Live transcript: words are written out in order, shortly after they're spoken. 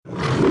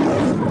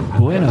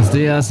Buenos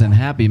dias and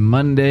happy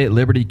Monday,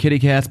 Liberty Kitty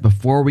Cats.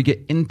 Before we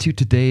get into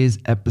today's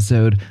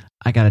episode,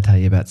 I got to tell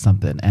you about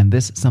something, and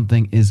this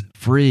something is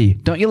free.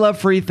 Don't you love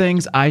free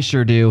things? I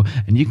sure do.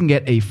 And you can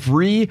get a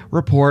free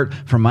report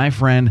from my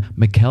friend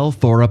Mikkel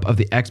Thorup of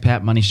the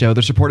Expat Money Show.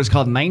 This report is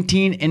called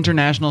 19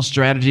 International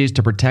Strategies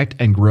to Protect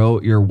and Grow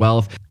Your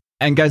Wealth.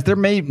 And guys, there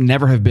may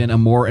never have been a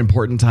more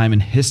important time in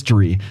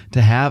history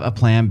to have a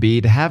plan B,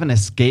 to have an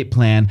escape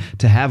plan,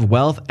 to have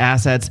wealth,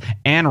 assets,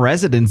 and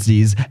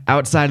residencies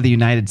outside of the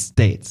United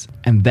States.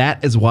 And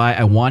that is why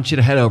I want you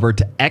to head over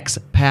to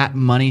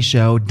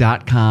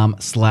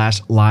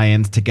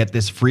expatmoneyshow.com/lions to get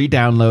this free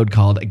download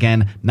called,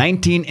 again,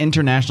 19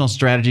 International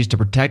Strategies to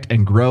Protect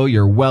and Grow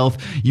Your Wealth.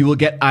 You will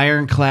get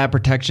ironclad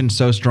protection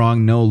so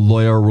strong no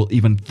lawyer will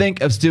even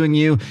think of suing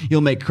you. You'll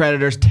make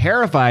creditors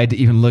terrified to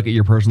even look at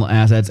your personal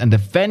assets and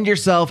defend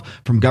yourself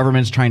from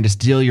governments trying to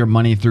steal your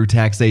money through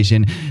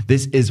taxation.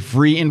 This is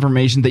free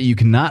information that you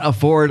cannot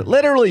afford,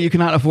 literally you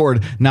cannot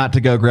afford not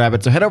to go grab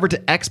it. So head over to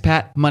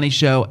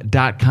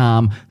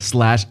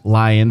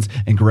expatmoneyshow.com/lions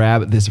and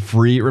grab this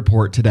free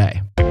report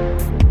today.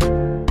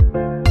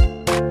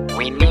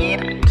 We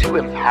need to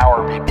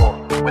empower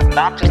people with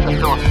not just the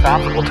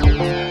philosophical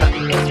tools, but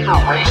the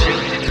inspiration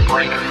to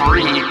break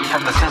free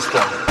from the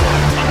system.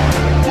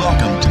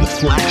 Welcome to the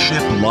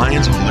flagship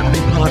Lions of Liberty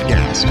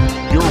podcast,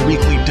 your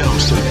weekly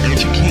dose of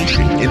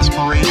education,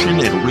 inspiration,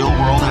 and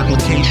real-world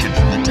application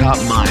from the top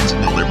minds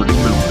in the Liberty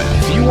movement.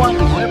 If you want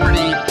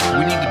liberty,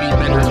 we need to be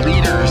better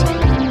leaders,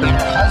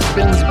 better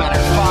husbands, better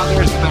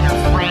fathers, better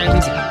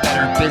friends,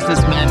 better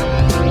businessmen.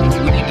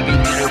 We need to be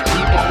better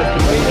people.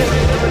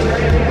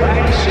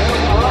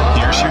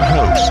 Here's your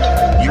host,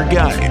 your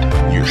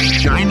guide, your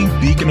shining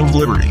beacon of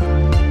liberty,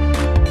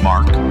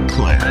 Mark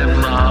Claire. Live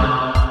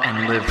long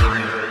and live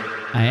free.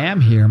 I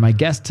am here. My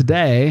guest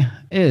today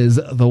is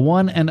the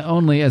one and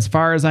only, as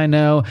far as I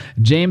know,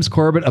 James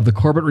Corbett of the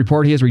Corbett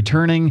Report. He is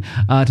returning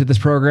to this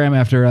program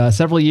after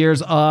several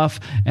years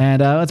off,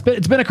 and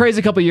it's been a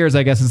crazy couple of years,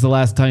 I guess, since the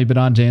last time you've been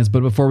on, James.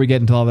 But before we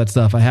get into all that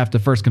stuff, I have to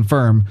first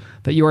confirm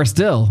that you are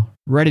still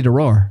ready to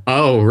roar.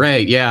 Oh,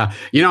 right, yeah.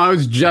 I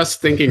was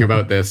just thinking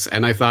about this,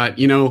 and I thought,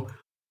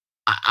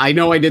 I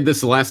know I did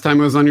this the last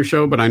time I was on your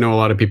show, but I know a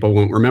lot of people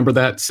won't remember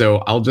that. So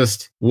I'll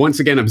just once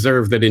again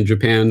observe that in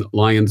Japan,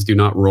 lions do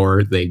not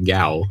roar, they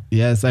growl.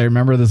 Yes, I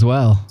remember this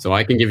well. So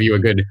I can give you a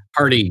good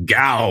hearty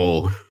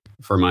growl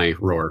for my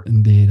roar.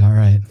 Indeed. All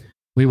right.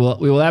 We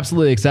will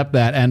absolutely accept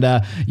that. And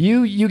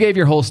you gave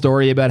your whole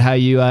story about how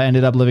you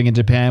ended up living in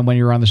Japan when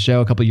you were on the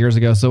show a couple of years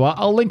ago. So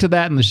I'll link to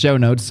that in the show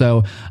notes.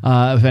 So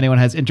if anyone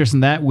has interest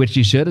in that, which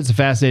you should, it's a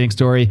fascinating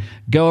story.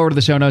 Go over to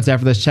the show notes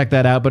after this, check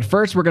that out. But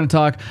first, we're going to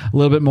talk a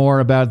little bit more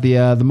about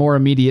the more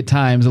immediate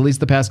times, at least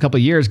the past couple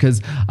of years,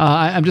 because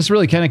I'm just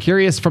really kind of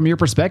curious from your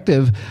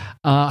perspective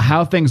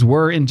how things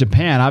were in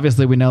Japan.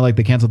 Obviously, we know like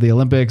they canceled the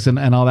Olympics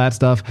and all that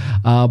stuff.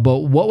 But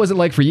what was it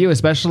like for you,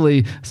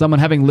 especially someone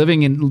having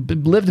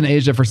lived in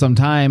Asia for some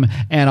time,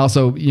 and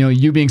also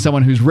you being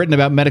someone who's written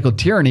about medical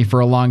tyranny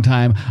for a long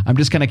time? I'm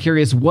just kind of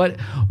curious, when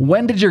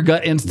did your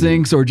gut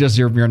instincts or just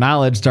your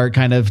knowledge start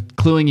kind of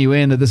cluing you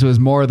in that this was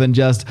more than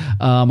just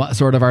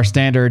sort of our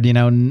standard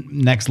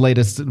next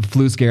latest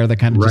flu scare that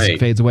kind of just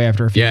fades away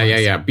after a few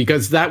months? Yeah,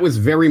 because that was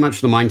very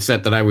much the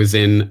mindset that I was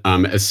in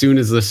as soon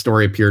as this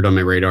story appeared on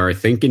my radar. I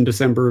think in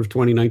December of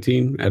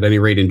 2019, at any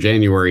rate in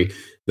January.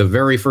 The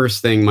very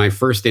first thing, my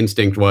first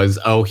instinct was,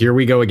 oh, here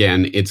we go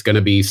again. It's going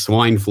to be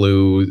swine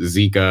flu,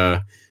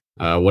 Zika,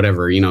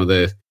 whatever,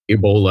 the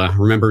Ebola.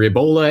 Remember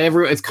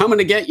Ebola? It's coming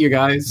to get you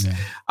guys. Yeah.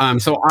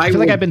 So I feel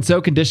like I've been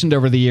so conditioned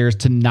over the years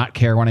to not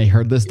care when I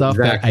heard this stuff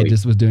that I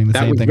just was doing the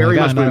same thing. That was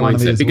very much my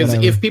mindset. Because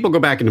if people go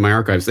back into my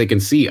archives, they can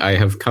see I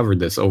have covered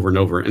this over and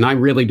over. And I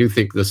really do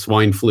think the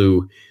swine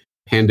flu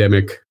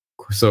pandemic,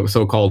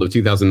 so-called, of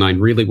 2009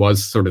 really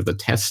was sort of the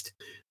test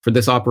for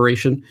this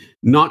operation,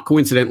 not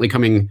coincidentally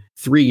coming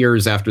 3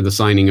 years after the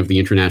signing of the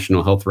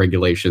international health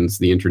regulations,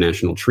 the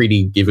international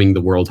treaty giving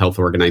the World Health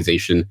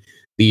Organization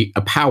a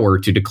power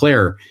to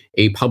declare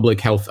a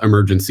public health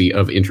emergency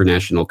of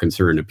international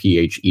concern, a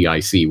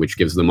PHEIC, which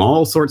gives them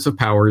all sorts of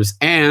powers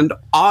and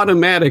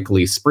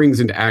automatically springs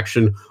into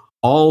action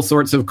all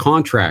sorts of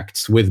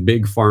contracts with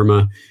big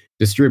pharma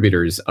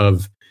distributors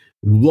of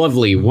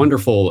lovely,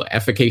 wonderful,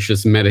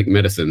 efficacious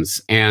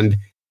medicines. And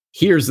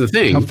here's the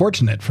thing. How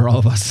fortunate for all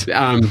of us.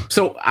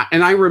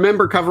 And I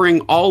remember covering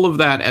all of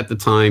that at the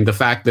time. The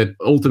fact that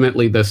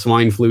ultimately the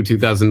swine flu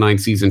 2009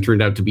 season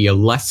turned out to be a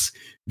less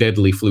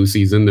deadly flu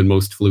season than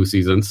most flu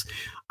seasons.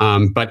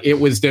 But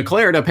it was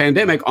declared a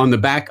pandemic on the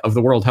back of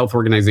the World Health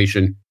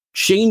Organization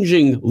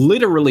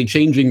literally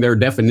changing their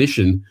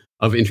definition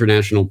of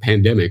international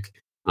pandemic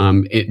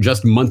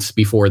just months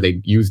before they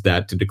used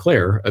that to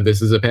declare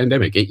this is a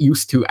pandemic. It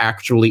used to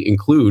actually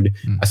include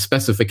a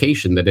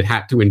specification that it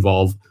had to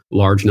involve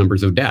large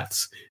numbers of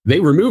deaths. They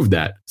removed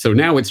that. So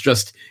now it's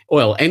just,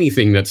 well,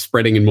 anything that's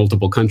spreading in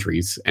multiple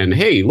countries. And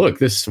hey, look,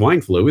 this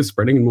swine flu is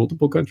spreading in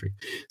multiple countries.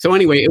 So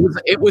anyway,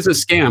 it was a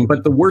scam.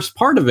 But the worst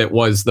part of it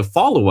was the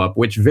follow-up,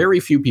 which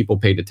very few people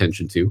paid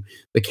attention to.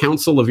 The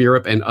Council of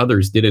Europe and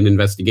others did an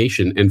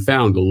investigation and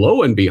found,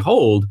 lo and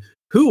behold,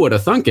 who would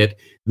have thunk it?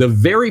 The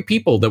very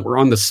people that were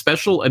on the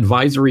special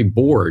advisory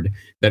board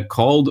that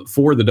called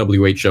for the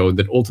WHO,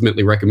 that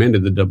ultimately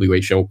recommended the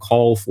WHO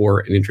call for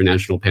an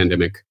international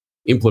pandemic,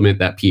 implement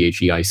that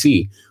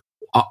PHEIC,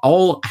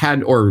 all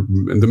had, or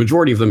the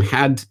majority of them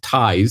had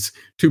ties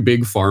to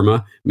big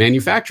pharma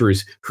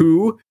manufacturers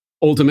who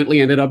ultimately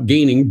ended up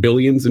gaining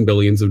billions and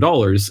billions of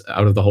dollars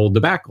out of the whole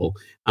debacle.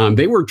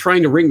 They were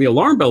trying to ring the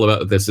alarm bell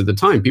about this at the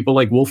time. People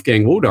like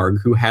Wolfgang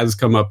Wodarg, who has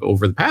come up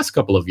over the past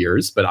couple of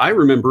years, but I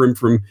remember him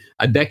from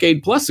a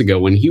decade plus ago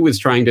when he was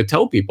trying to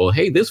tell people,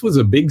 hey, this was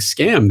a big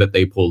scam that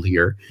they pulled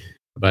here,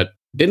 but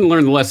didn't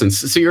learn the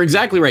lessons. So you're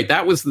exactly right.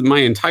 That was my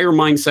entire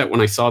mindset when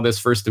I saw this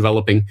first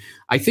developing.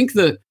 I think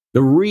the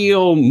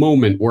real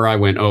moment where I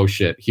went, oh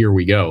shit, here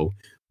we go,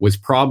 was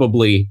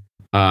probably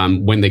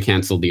when they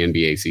canceled the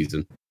NBA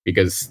season.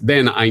 Because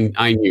then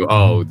I knew,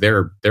 oh,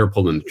 they're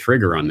pulling the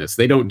trigger on this.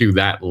 They don't do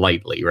that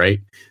lightly,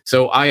 right?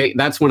 So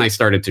that's when I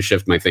started to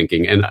shift my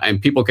thinking. And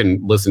people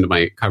can listen to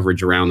my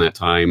coverage around that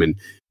time and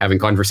having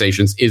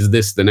conversations. Is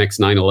this the next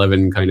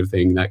 9/11 kind of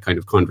thing? That kind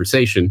of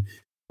conversation.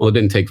 Well, it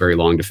didn't take very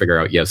long to figure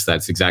out, yes,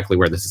 that's exactly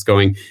where this is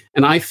going.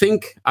 And I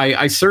think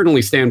I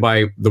certainly stand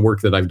by the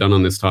work that I've done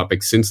on this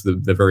topic since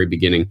the very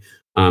beginning.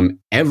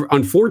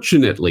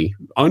 Unfortunately,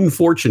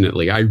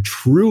 I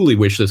truly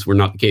wish this were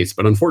not the case,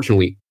 but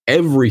unfortunately,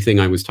 everything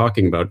I was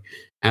talking about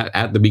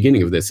at the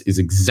beginning of this is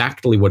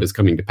exactly what is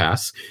coming to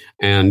pass.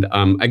 And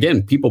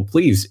again, people,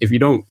 please, if you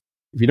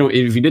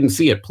didn't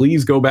see it,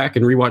 please go back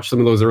and rewatch some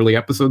of those early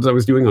episodes I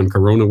was doing on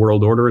Corona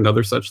World Order and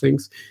other such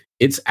things.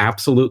 It's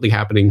absolutely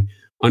happening.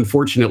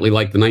 Unfortunately,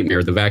 like the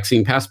nightmare, the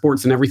vaccine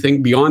passports and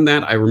everything. Beyond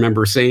that, I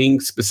remember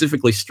saying,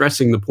 specifically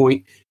stressing the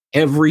point,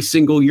 every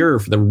single year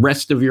for the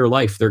rest of your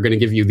life, they're going to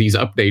give you these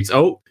updates.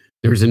 Oh,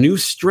 there's a new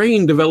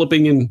strain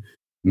developing in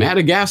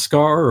Madagascar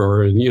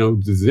or,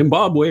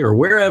 Zimbabwe or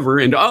wherever.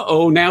 And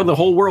now the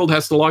whole world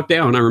has to lock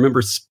down. I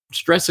remember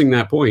stressing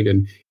that point.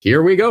 And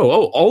here we go.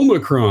 Oh,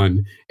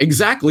 Omicron.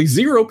 Exactly.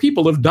 0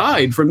 people have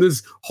died from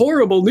this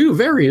horrible new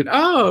variant.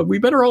 We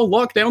better all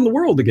lock down the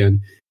world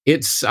again.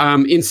 It's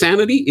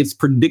insanity. It's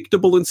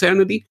predictable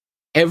insanity.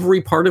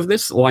 Every part of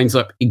this lines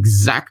up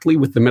exactly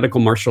with the medical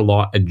martial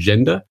law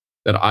agenda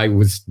that I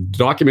was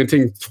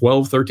documenting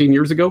 12, 13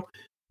 years ago.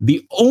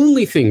 The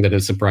only thing that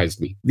has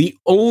surprised me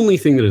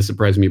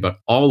about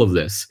all of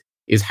this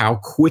is how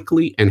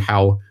quickly and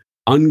how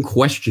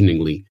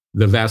unquestioningly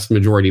the vast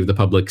majority of the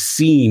public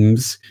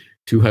seems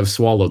to have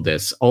swallowed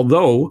this.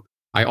 Although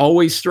I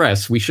always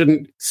stress we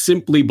shouldn't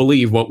simply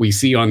believe what we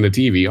see on the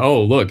TV.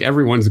 Oh, look,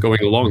 everyone's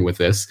going along with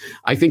this.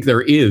 I think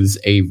there is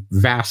a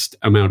vast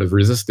amount of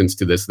resistance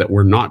to this that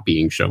we're not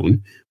being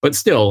shown. But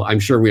still, I'm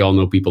sure we all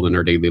know people in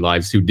our daily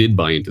lives who did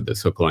buy into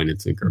this hook, line,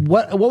 and sinker.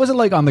 What was it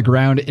like on the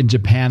ground in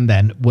Japan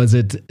then?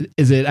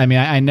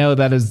 I know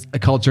that is a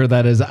culture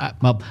that is,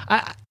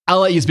 I'll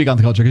let you speak on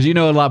the culture because you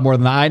know a lot more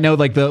than I know,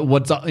 like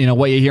what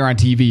you hear on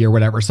TV or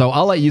whatever. So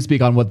I'll let you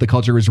speak on what the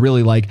culture is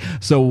really like.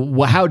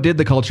 So how did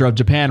the culture of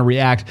Japan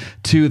react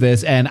to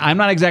this? And I'm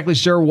not exactly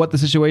sure what the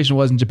situation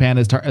was in Japan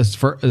as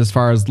far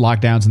as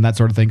lockdowns and that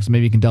sort of thing. So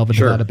maybe you can delve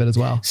into that a bit as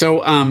well.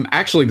 So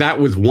actually, that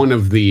was one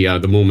of the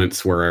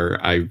moments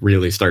where I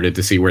really started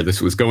to see where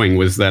this was going.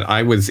 Was that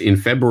I was in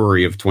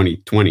February of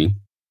 2020.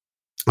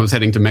 I was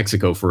heading to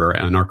Mexico for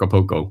an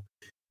Acapulco,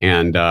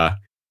 and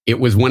it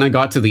was when I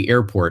got to the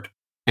airport.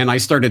 And I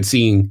started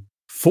seeing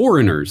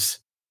foreigners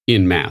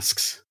in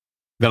masks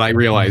that I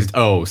realized,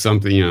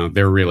 something,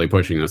 they're really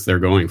pushing this. They're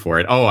going for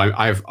it. Oh,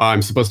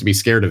 I'm supposed to be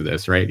scared of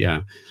this, right?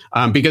 Yeah.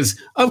 Because,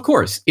 of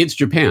course, it's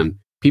Japan.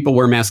 People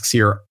wear masks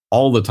here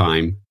all the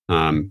time.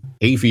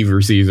 Hay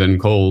fever season,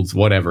 colds,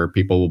 whatever,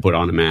 people will put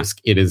on a mask.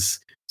 It is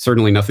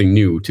certainly nothing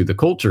new to the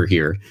culture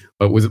here.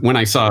 But when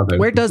I saw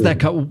where does that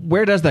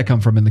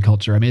come from in the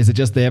culture? I mean, is it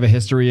just they have a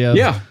history of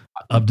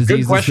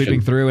diseases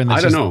sweeping through? And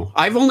I don't know.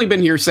 I've only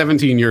been here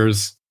 17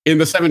 years. In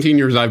the 17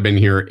 years I've been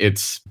here,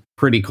 it's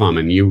pretty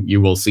common.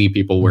 You will see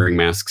people wearing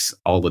masks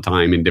all the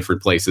time in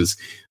different places.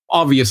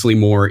 Obviously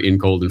more in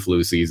cold and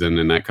flu season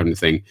and that kind of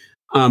thing.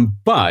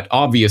 But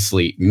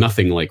obviously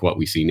nothing like what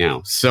we see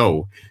now.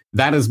 So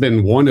that has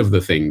been one of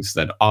the things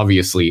that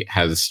obviously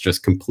has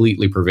just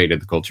completely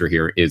pervaded the culture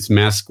here is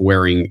mask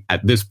wearing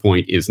at this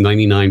point is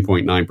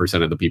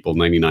 99.9% of the people,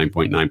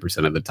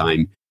 99.9% of the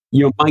time.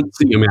 You might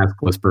see a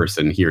maskless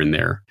person here and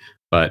there,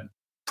 but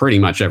pretty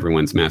much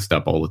everyone's masked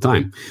up all the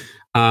time.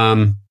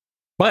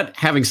 But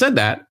having said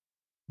that,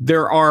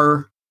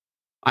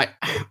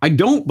 I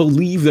don't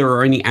believe there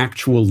are any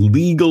actual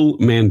legal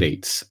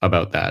mandates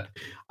about that.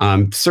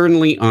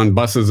 Certainly on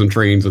buses and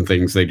trains and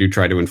things, they do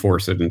try to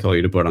enforce it and tell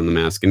you to put on the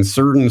mask. And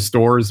certain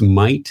stores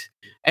might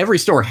every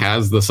store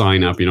has the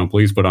sign up,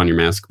 please put on your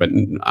mask. But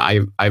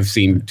I've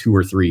seen 2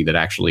 or 3 that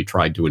actually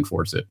tried to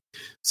enforce it.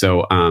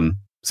 So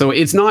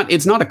it's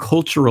not a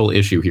cultural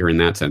issue here in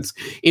that sense.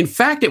 In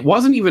fact, it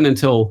wasn't even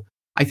until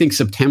I think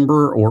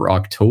September or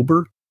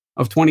October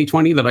of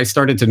 2020 that I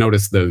started to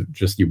notice the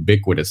just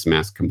ubiquitous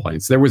mask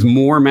compliance. There was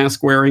more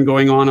mask wearing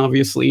going on,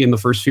 obviously, in the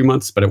first few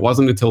months, but it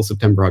wasn't until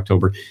September,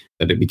 October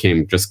that it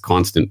became just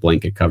constant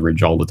blanket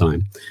coverage all the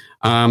time.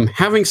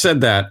 Having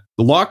said that,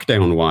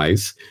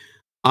 lockdown-wise,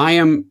 I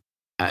have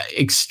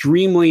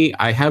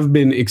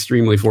been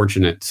extremely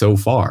fortunate so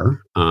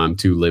far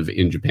to live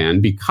in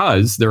Japan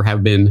because there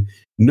have been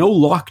no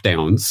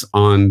lockdowns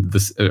on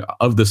this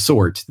of the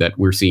sort that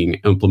we're seeing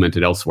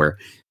implemented elsewhere.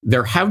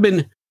 There have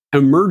been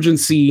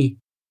emergency,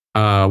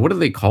 what do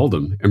they call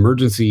them?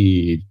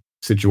 Emergency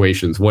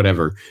situations,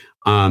 whatever,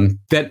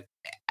 that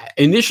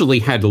initially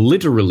had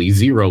literally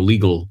zero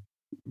legal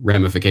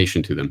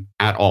ramification to them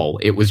at all.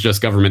 It was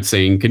just government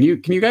saying, can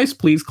you guys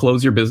please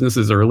close your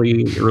businesses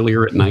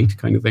earlier at night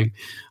kind of thing.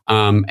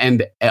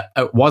 And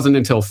it wasn't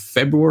until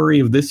February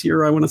of this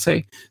year, I want to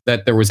say,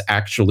 that there was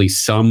actually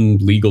some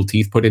legal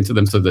teeth put into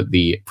them so that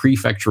the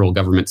prefectural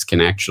governments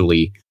can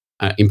actually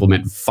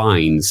implement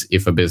fines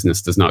if a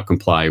business does not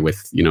comply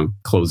with,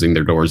 closing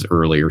their doors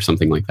early or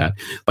something like that.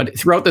 But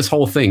throughout this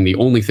whole thing, the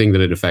only thing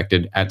that it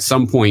affected, at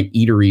some point,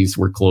 eateries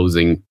were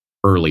closing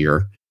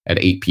earlier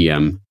at 8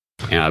 p.m.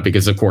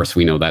 Because of course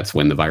we know that's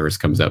when the virus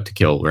comes out to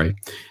kill, right?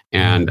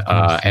 And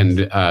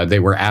they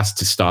were asked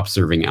to stop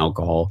serving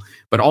alcohol.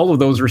 But all of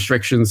those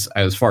restrictions,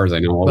 as far as I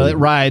know, it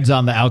rides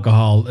on the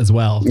alcohol as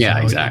well. Yeah,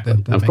 so exactly.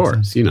 That of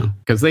course,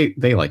 because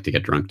they like to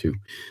get drunk too.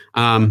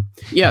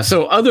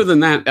 So other than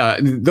that,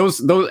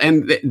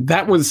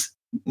 that was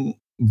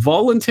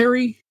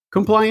voluntary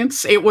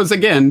compliance. It was,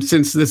 again,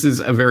 since this is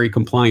a very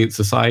compliant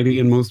society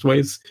in most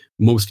ways,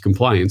 most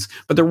compliance.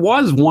 But there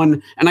was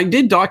one, and I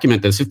did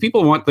document this. If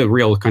people want the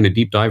real kind of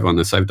deep dive on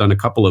this, I've done a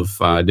couple of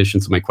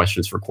editions of my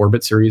Questions for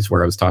Corbett series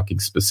where I was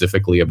talking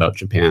specifically about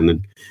Japan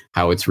and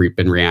how it's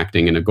been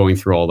reacting and going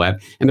through all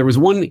that. And there was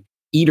one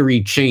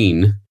eatery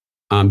chain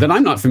that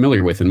I'm not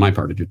familiar with in my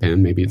part of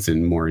Japan. Maybe it's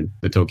more in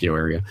the Tokyo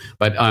area,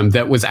 but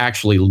that was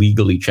actually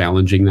legally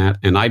challenging that.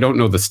 And I don't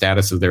know the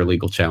status of their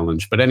legal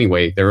challenge. But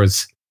anyway, there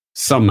was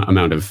some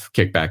amount of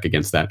kickback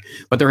against that.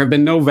 But there have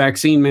been no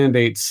vaccine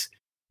mandates,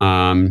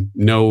 no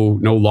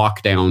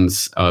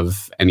lockdowns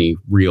of any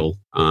real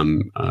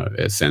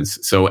sense.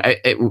 So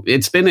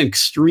it's been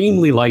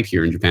extremely light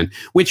here in Japan,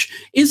 which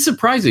is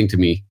surprising to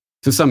me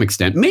to some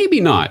extent.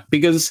 Maybe not,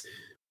 because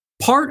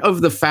part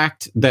of the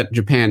fact that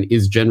Japan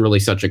is generally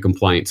such a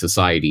compliant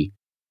society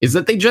is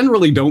that they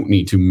generally don't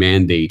need to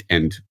mandate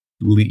and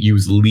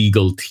use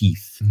legal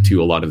teeth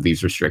to a lot of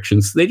these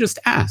restrictions. They just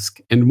ask,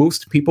 and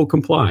most people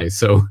comply.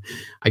 So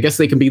I guess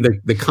they can be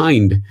the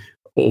kind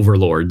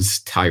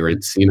overlords,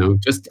 tyrants,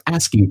 just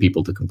asking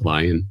people to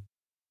comply. And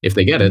if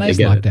they get it, nice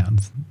they get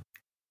lockdowns.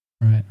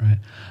 Right.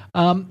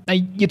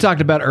 You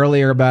talked about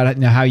earlier about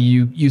how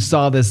you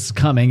saw this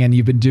coming, and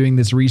you've been doing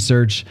this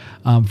research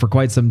for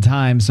quite some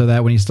time, so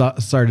that when you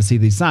started to see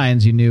these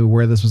signs, you knew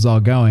where this was all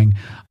going,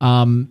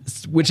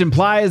 which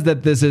implies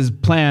that this is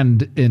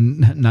planned in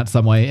not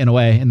some way, in a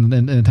way, in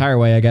an entire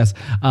way, I guess.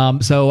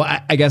 So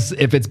I guess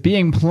if it's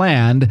being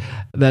planned,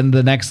 then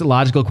the next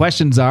logical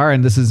questions are,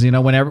 and this is,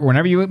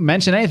 whenever you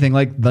mention anything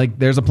like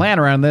there's a plan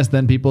around this,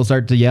 then people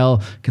start to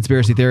yell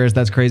conspiracy theorists,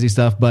 that's crazy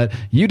stuff. But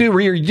you do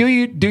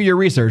your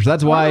research.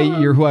 That's why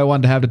you're who I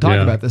wanted to have to talk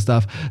about this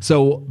stuff.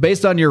 So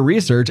based on your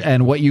research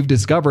and what you've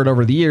discovered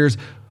over the years,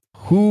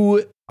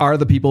 who are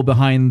the people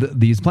behind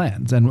these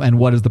plans, and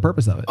what is the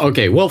purpose of it?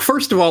 Okay, well,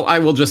 first of all, I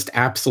will just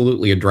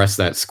absolutely address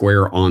that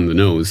square on the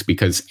nose,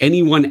 because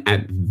anyone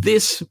at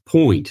this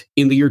point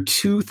in the year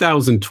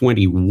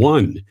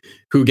 2021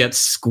 who gets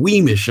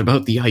squeamish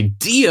about the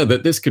idea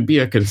that this could be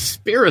a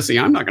conspiracy,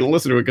 I'm not going to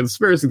listen to a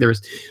conspiracy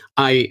theorist.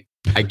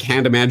 I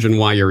can't imagine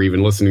why you're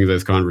even listening to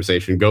this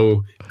conversation.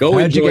 Go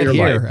enjoy your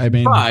life. I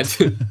mean,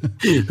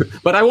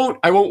 but I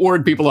won't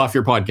ward people off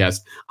your podcast.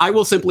 I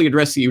will simply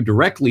address you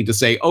directly to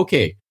say,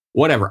 okay,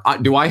 whatever.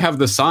 Do I have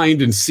the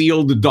signed and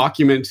sealed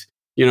document?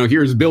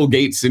 Here's Bill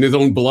Gates in his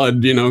own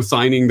blood,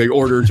 signing the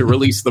order to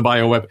release the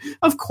bioweapon.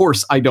 Of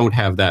course, I don't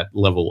have that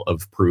level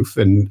of proof,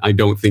 and I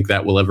don't think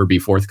that will ever be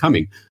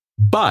forthcoming.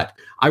 But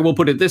I will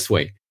put it this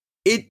way: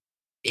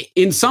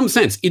 in some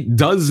sense, it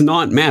does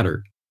not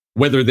matter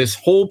whether this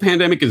whole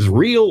pandemic is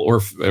real or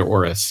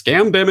a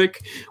scamdemic,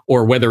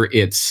 or whether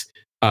it's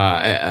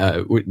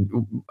whether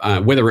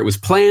it was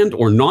planned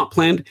or not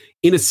planned.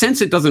 In a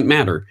sense, it doesn't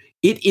matter.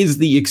 It is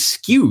the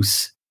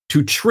excuse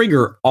to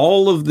trigger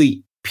all of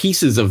the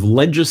pieces of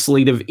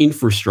legislative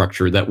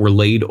infrastructure that were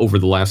laid over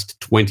the last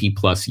 20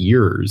 plus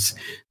years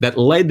that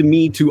led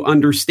me to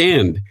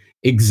understand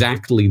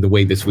exactly the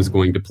way this was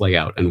going to play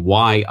out, and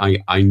why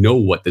I know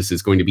what this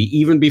is going to be,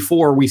 even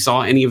before we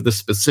saw any of the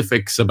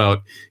specifics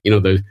about,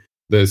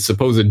 the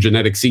supposed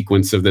genetic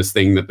sequence of this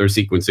thing that they're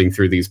sequencing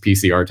through these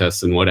PCR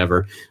tests and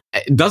whatever.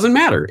 It doesn't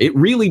matter. It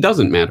really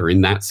doesn't matter in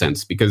that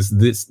sense, because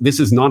this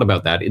is not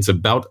about that. It's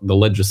about the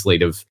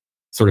legislative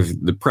sort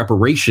of the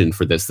preparation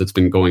for this that's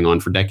been going on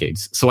for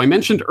decades. So I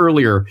mentioned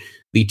earlier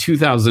the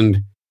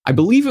I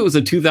believe it was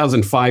a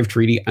 2005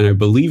 treaty, and I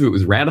believe it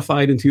was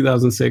ratified in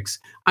 2006.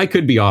 I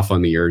could be off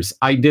on the years.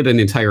 I did an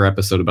entire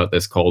episode about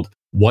this called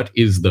What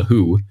is the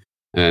Who?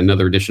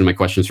 Another edition of my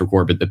Questions for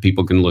Corbett that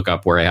people can look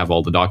up where I have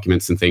all the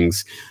documents and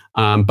things.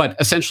 But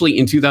essentially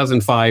in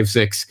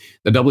 2005-06,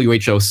 the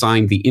WHO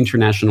signed the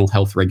International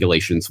Health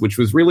Regulations, which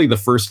was really the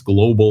first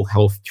global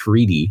health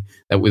treaty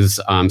that was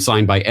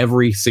signed by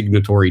every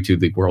signatory to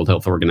the World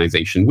Health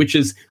Organization, which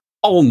is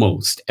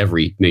almost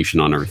every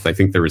nation on Earth. I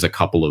think there is a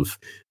couple of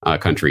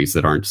countries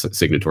that aren't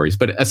signatories,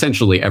 but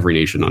essentially every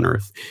nation on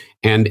Earth.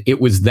 And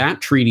it was that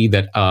treaty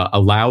that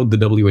allowed the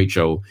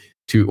WHO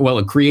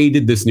it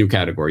created this new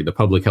category, the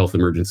Public Health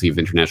Emergency of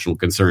International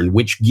Concern,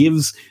 which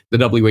gives the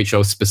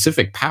WHO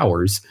specific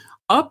powers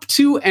up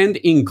to and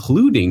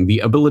including the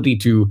ability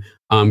to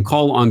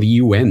call on the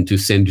UN to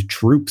send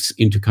troops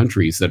into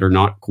countries that are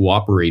not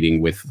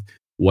cooperating with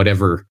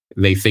whatever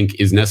they think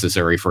is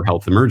necessary for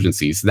health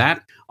emergencies.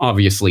 That,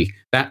 obviously,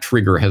 that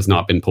trigger has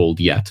not been pulled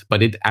yet,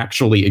 but it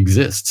actually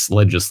exists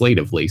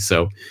legislatively.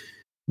 So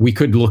we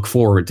could look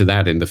forward to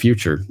that in the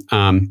future,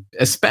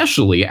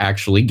 especially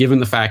actually given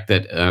the fact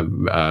that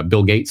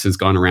Bill Gates has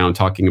gone around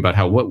talking about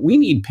how we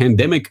need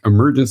pandemic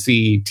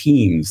emergency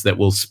teams that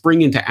will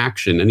spring into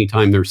action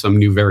anytime there's some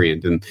new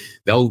variant, and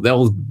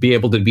they'll be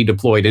able to be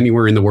deployed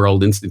anywhere in the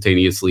world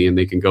instantaneously, and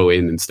they can go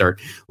in and start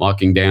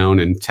locking down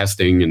and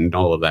testing and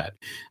all of that.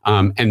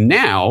 And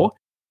now,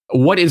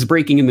 what is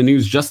breaking in the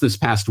news just this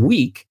past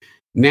week?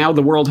 Now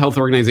the World Health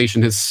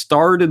Organization has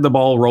started the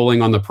ball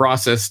rolling on the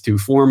process to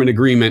form an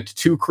agreement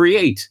to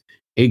create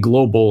a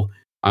global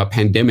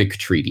pandemic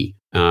treaty.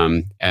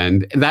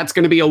 And that's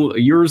going to be a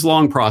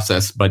years-long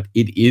process, but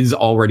it is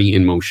already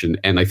in motion.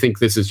 And I think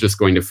this is just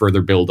going to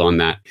further build on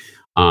that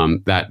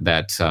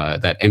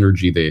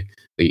energy, the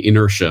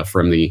inertia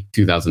from the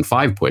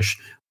 2005 push.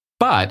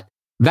 But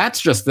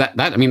that's just that.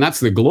 I mean, that's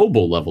the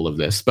global level of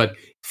this. But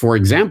for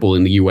example,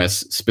 in the U.S.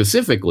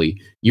 specifically,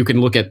 you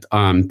can look at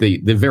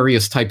the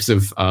various types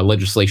of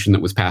legislation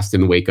that was passed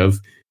in the wake of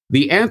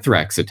the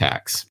anthrax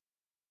attacks,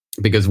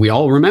 because we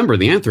all remember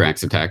the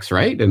anthrax attacks,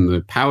 right? And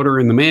the powder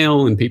in the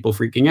mail and people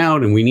freaking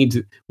out. And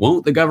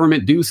won't the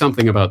government do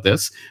something about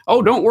this?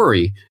 Oh, don't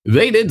worry.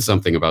 They did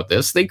something about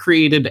this. They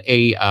created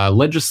a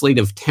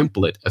legislative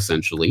template,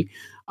 essentially,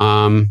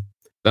 that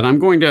I'm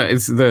going to,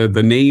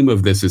 the name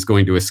of this is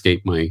going to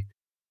escape my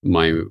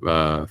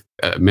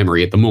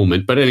memory at the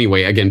moment. But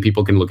anyway, again,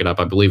 people can look it up.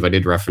 I believe I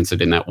did reference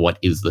it in that What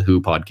is the Who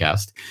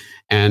podcast.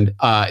 And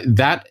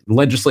that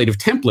legislative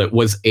template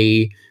was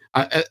it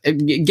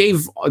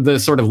gave the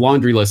sort of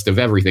laundry list of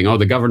everything. Oh,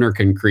 the governor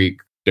can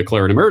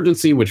declare an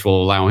emergency, which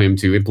will allow him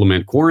to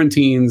implement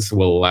quarantines,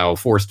 will allow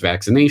forced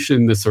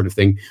vaccination, this sort of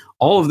thing.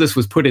 All of this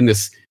was put in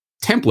this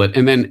template,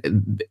 and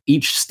then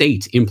each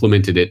state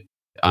implemented it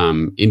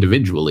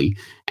individually.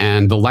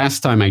 And the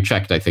last time I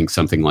checked, I think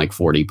something like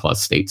 40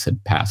 plus states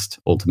had passed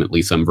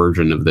ultimately some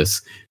version of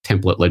this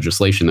template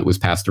legislation that was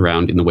passed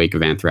around in the wake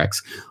of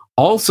anthrax.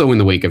 Also in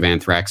the wake of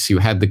anthrax, you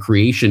had the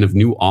creation of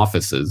new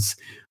offices.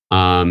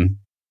 One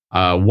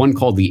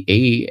called the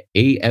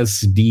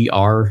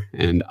ASDR,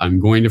 and I'm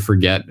going to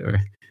forget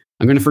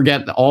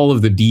all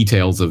of the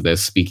details of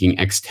this, speaking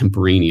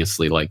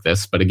extemporaneously like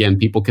this. But again,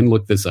 people can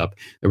look this up.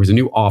 There was a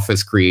new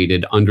office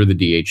created under the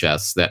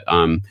DHS that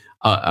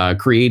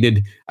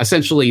created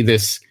essentially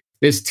this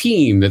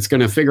team that's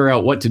going to figure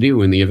out what to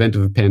do in the event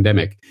of a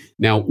pandemic.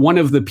 Now, one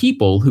of the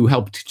people who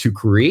helped to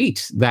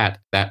create that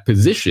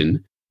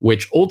position,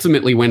 which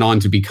ultimately went on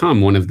to become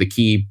one of the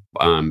key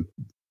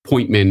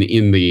point men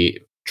in the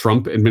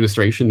Trump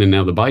administration and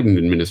now the Biden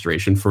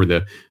administration for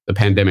the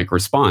pandemic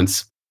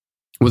response,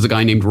 was a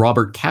guy named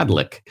Robert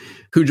Kadlec,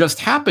 who just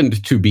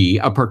happened to be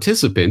a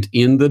participant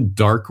in the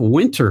Dark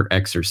Winter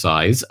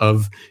exercise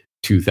of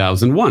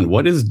 2001.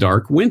 What is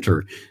Dark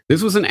Winter?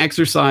 This was an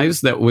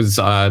exercise that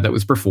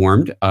was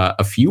performed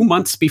a few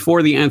months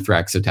before the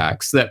anthrax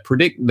attacks that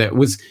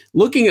was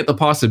looking at the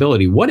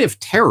possibility, what if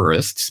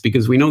terrorists,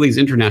 because we know these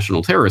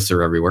international terrorists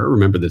are everywhere.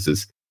 Remember, this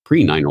is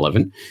pre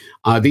 9/11.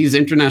 These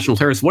international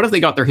terrorists, what if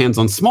they got their hands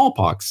on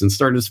smallpox and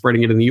started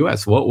spreading it in the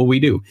US? What will we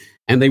do?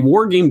 And they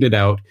wargamed it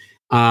out.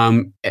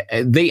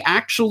 They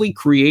actually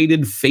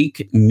created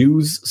fake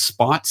news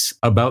spots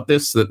about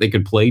this so that they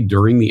could play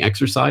during the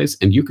exercise.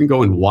 And you can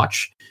go and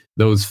watch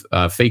those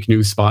fake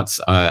news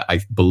spots. I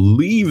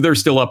believe they're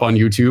still up on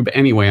YouTube.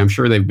 Anyway, I'm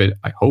sure they've been,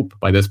 I hope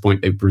by this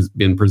point, they've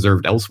been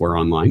preserved elsewhere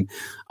online.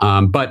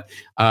 But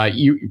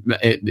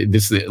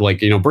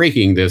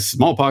breaking this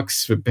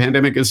smallpox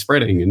pandemic is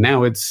spreading, and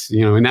now it's,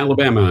 in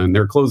Alabama, and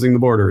they're closing the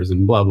borders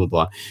and blah, blah,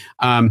 blah.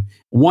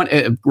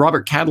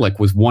 Robert Kadlec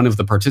was one of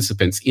the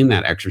participants in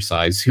that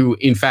exercise, who,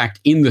 in fact,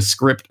 in the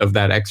script of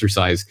that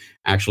exercise,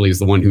 actually is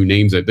the one who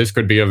names it. This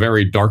could be a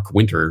very dark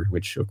winter,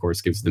 which, of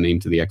course, gives the name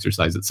to the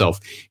exercise itself.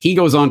 He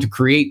goes on to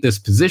create this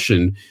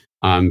position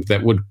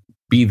that would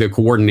be the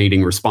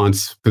coordinating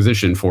response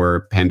position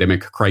for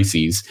pandemic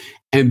crises.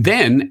 And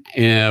then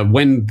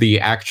when the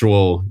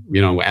actual,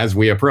 as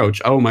we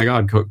approach, oh my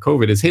God,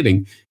 COVID is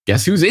hitting,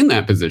 guess who's in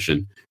that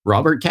position?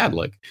 Robert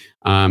Kadlec.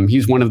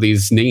 He's one of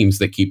these names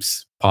that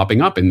keeps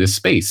popping up in this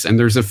space. And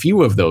there's a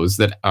few of those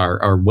that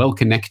are well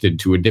connected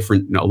to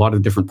a lot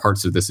of different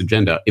parts of this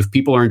agenda. If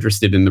people are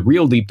interested in the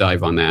real deep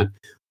dive on that,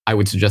 I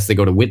would suggest they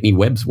go to Whitney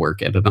Webb's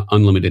work at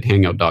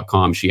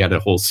unlimitedhangout.com. She had a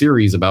whole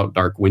series about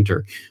Dark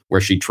Winter where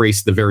she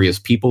traced the various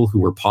people who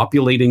were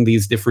populating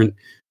these different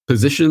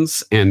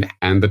positions and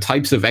the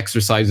types of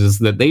exercises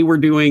that they were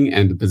doing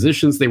and the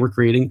positions they were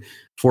creating.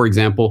 For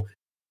example,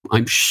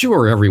 I'm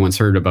sure everyone's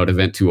heard about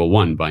Event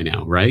 201 by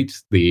now, right?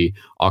 The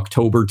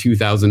October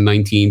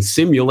 2019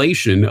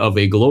 simulation of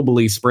a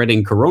globally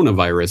spreading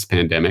coronavirus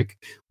pandemic.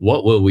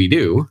 What will we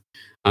do?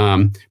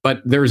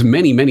 But there's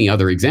many, many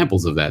other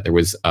examples of that. There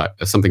was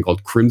something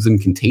called Crimson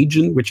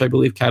Contagion, which I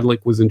believe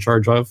Kadlec was in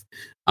charge of.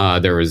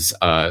 There was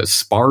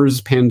SPARS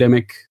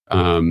pandemic.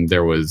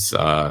 There was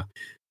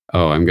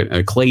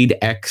Clade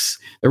X.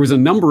 There was a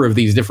number of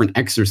these different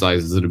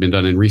exercises that have been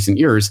done in recent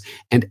years,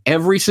 and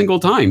every single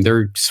time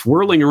they're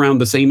swirling around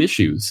the same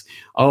issues.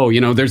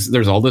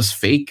 There's all this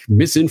fake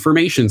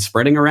misinformation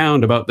spreading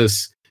around about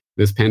this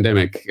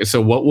pandemic. So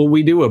what will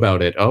we do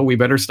about it? Oh, we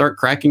better start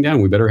cracking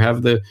down. We better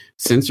have the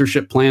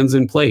censorship plans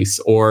in place.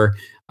 Or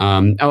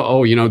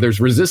there's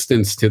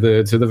resistance to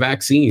the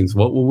vaccines.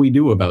 What will we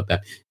do about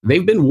that?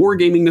 They've been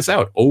wargaming this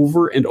out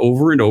over and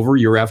over and over,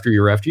 year after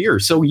year after year.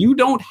 So you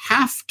don't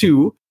have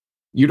to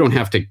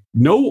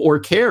know or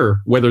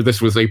care whether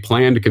this was a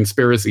planned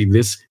conspiracy.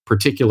 This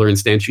particular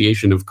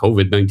instantiation of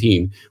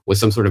COVID-19 was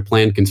some sort of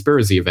planned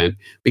conspiracy event,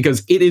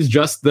 because it is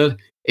just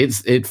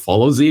it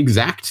follows the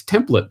exact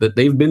template that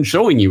they've been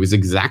showing you is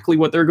exactly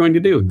what they're going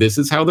to do. This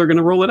is how they're going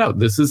to roll it out.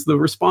 This is the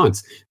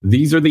response.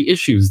 These are the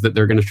issues that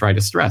they're going to try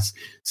to stress.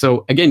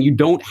 So again, you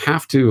don't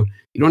have to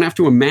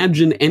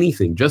imagine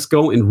anything. Just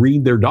go and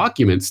read their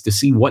documents to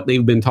see what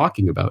they've been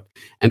talking about.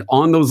 And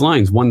on those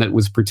lines, one that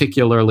was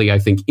particularly, I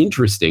think,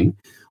 interesting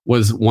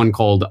was one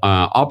called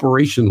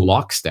Operation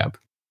Lockstep,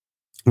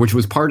 which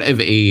was part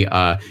of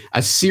a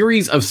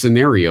series of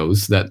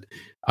scenarios that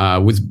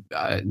was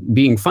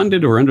being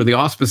funded or under the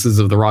auspices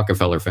of the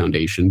Rockefeller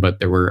Foundation, but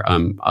there were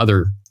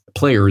other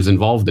players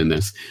involved in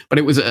this. But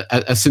it was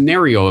a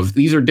scenario of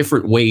these are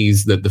different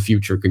ways that the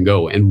future can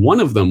go. And one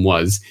of them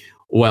was,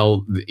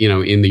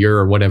 in the year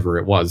or whatever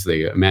it was,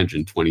 they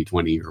imagined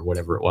 2020 or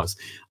whatever it was,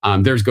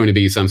 there's going to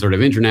be some sort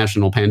of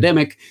international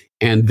pandemic,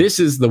 and this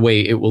is the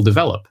way it will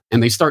develop.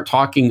 And they start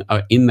talking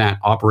in that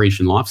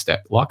Operation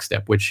Lockstep,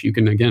 which you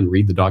can, again,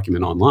 read the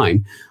document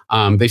online.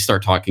 They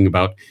start talking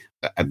about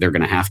they're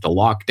going to have to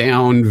lock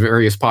down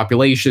various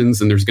populations,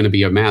 and there's going to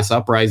be a mass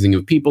uprising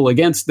of people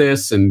against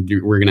this, and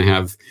we're going to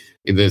have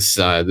this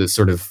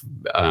sort of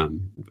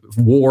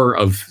war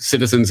of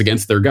citizens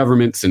against their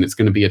governments, and it's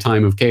going to be a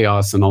time of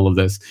chaos and all of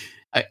this.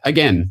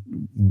 Again,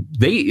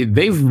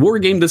 they've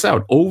wargamed this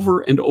out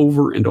over and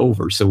over and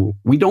over. So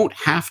we don't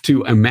have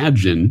to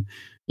imagine,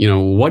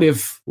 what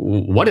if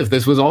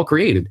this was all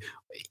created?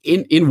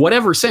 In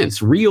whatever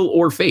sense, real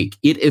or fake,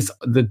 it is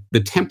the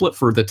template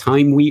for the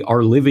time we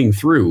are living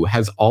through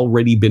has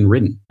already been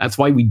written. That's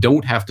why we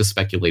don't have to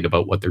speculate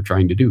about what they're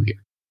trying to do here.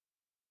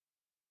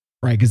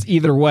 Right, because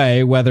either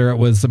way, whether it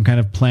was some kind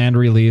of planned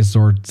release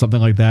or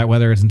something like that,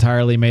 whether it's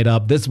entirely made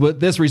up, this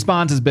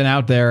response has been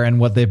out there, and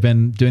what they've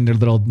been doing their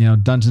little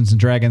Dungeons and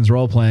Dragons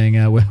role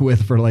playing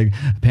with for like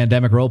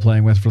pandemic role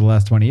playing with for the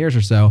last 20 years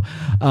or so.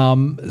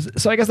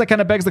 So I guess that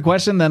kind of begs the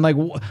question then, like,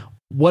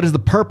 what is the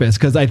purpose?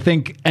 Because I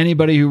think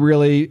anybody who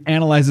really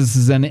analyzes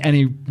this in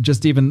any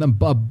just even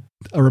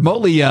a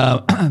remotely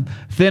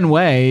thin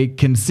way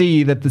can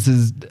see that this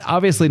is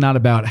obviously not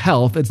about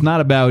health. It's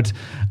not about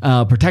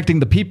protecting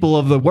the people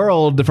of the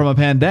world from a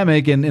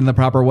pandemic in the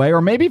proper way,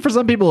 or maybe for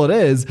some people it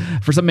is,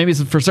 maybe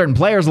for certain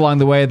players along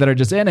the way that are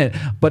just in it,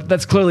 but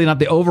that's clearly not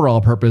the overall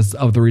purpose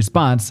of the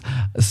response.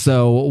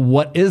 So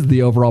what is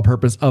the overall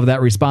purpose of that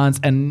response,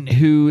 and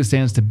who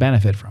stands to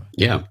benefit from it?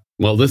 Yeah.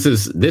 Well, this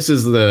is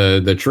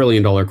the $1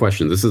 trillion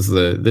question. This is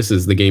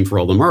the game for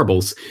all the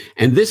marbles.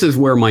 And this is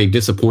where my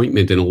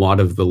disappointment in a lot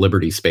of the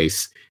liberty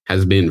space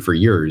has been for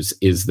years,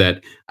 is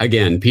that,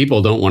 again,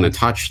 people don't want to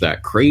touch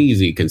that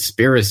crazy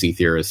conspiracy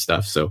theorist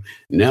stuff. So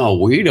no,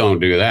 we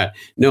don't do that.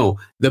 No,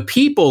 the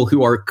people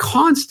who are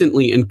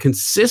constantly and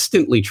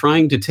consistently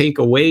trying to take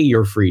away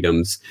your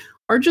freedoms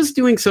are just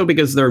doing so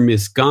because they're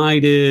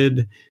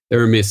misguided,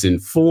 they're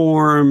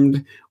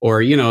misinformed,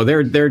 or,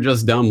 they're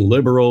just dumb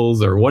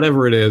liberals or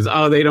whatever it is.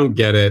 Oh, they don't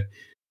get it.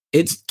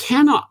 It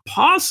cannot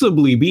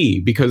possibly be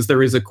because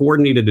there is a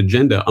coordinated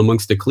agenda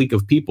amongst a clique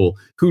of people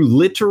who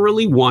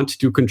literally want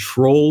to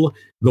control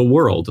the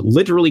world,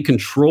 literally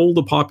control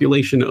the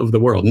population of the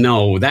world.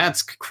 No,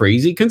 that's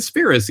crazy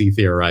conspiracy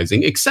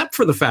theorizing, except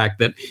for the fact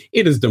that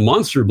it has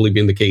demonstrably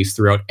been the case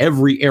throughout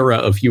every era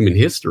of human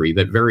history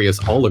that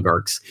various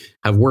oligarchs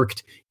have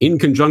worked in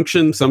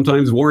conjunction,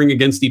 sometimes warring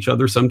against each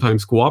other,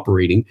 sometimes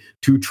cooperating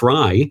to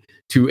try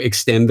to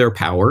extend their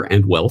power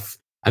and wealth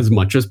as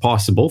much as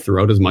possible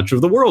throughout as much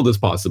of the world as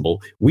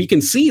possible. We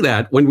can see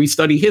that when we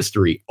study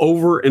history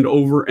over and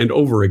over and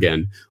over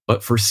again.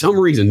 But for some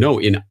reason, no,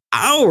 in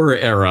our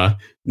era,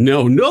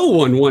 no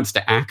one wants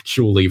to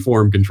actually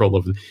form control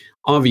of it.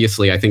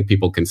 Obviously, I think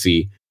people can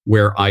see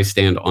where I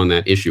stand on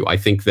that issue. I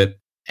think that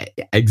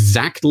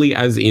exactly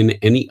as in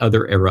any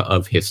other era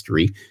of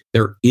history,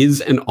 there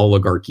is an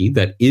oligarchy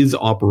that is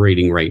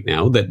operating right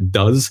now that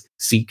does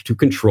seek to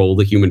control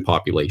the human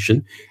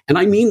population. And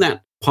I mean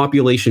that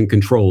population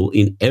control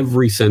in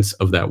every sense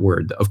of that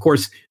word. Of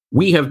course,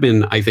 we have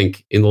been, I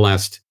think, in the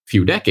last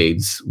few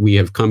decades, we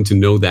have come to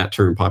know that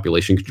term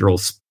population control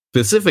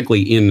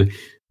specifically in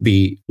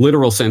the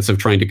literal sense of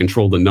trying to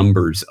control the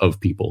numbers of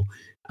people.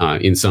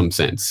 In some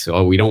sense.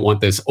 Oh, we don't want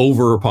this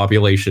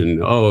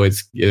overpopulation. Oh,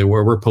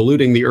 we're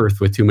polluting the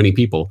earth with too many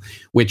people,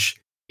 which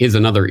is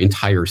another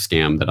entire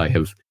scam that I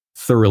have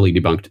thoroughly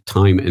debunked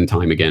time and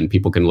time again.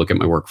 People can look at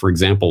my work, for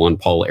example, on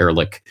Paul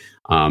Ehrlich,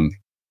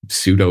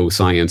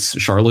 pseudoscience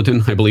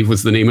charlatan, I believe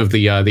was the name of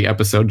the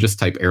episode. Just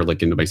type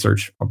Ehrlich into my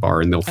search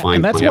bar and they'll find.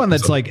 And that's one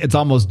that's like, it's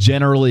almost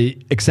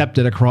generally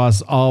accepted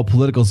across all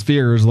political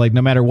spheres. Like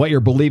no matter what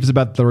your beliefs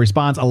about the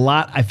response,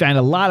 I find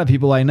a lot of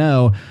people I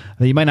know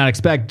that you might not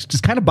expect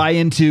just kind of buy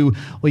into,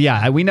 well,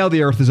 yeah, we know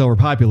the earth is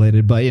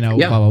overpopulated, but blah,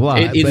 blah, blah.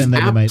 It is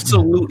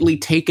absolutely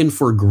taken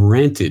for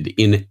granted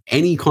in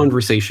any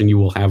conversation you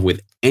will have with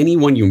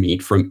anyone you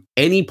meet from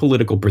any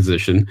political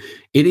position.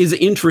 It is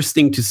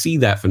interesting to see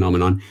that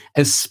phenomenon,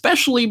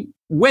 especially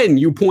when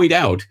you point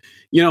out,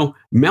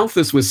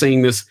 Malthus was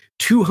saying this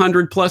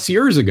 200 plus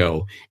years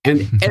ago,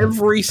 and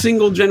every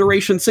single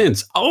generation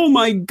since, oh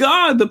my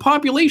God, the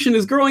population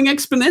is growing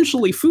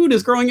exponentially. Food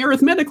is growing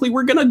arithmetically.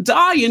 We're going to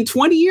die in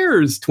 20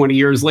 years. 20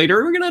 years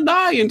later, we're going to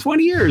die in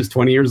 20 years.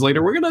 20 years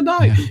later, we're going to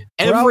die.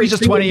 Yeah. We're always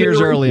just 20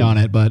 years early on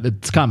it, but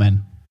it's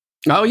coming.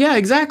 Oh, yeah,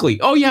 exactly.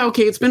 Oh, yeah,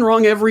 okay, it's been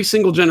wrong every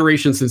single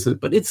generation since,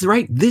 but it's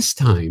right this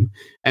time.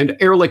 And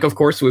Ehrlich, of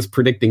course, was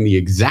predicting the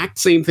exact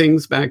same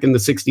things back in the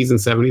 60s and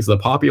 70s, the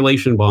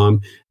population bomb.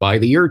 By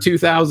the year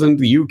 2000,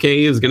 the UK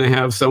is going to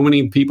have so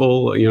many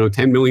people,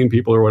 10 million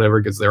people or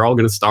whatever, because they're all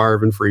going to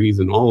starve and freeze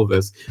and all of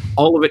this.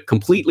 All of it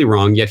completely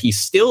wrong, yet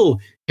he's still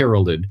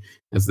heralded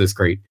as this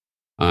great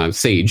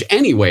sage.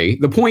 Anyway,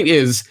 the point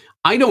is,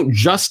 I don't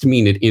just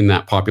mean it in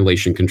that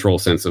population control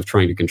sense of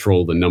trying to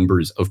control the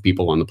numbers of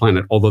people on the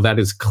planet, although that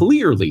is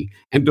clearly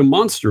and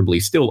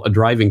demonstrably still a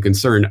driving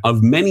concern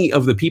of many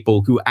of the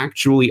people who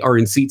actually are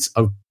in seats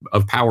of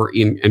power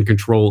and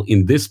control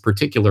in this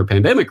particular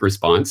pandemic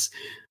response.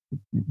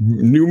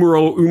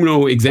 Numero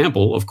uno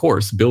example, of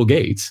course, Bill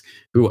Gates,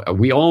 who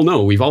we all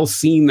know, we've all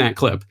seen that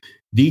clip,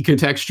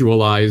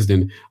 decontextualized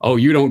and, oh,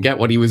 you don't get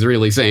what he was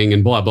really saying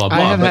and blah, blah, blah.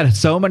 I have had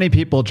so many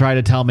people try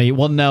to tell me,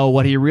 well, no,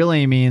 what he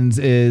really means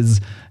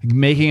is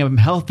making a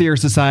healthier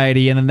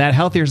society. And then that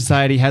healthier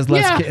society has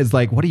less kids.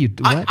 Like, what?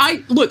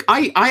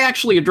 I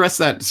actually addressed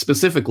that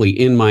specifically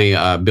in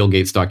my Bill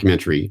Gates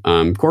documentary,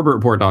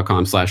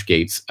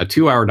 corbettreport.com/Gates, a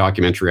 2-hour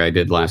documentary I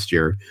did last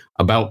year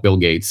about Bill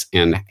Gates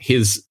and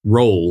his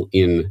role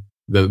in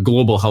the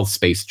global health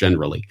space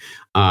generally.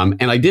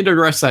 And I did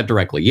address that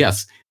directly.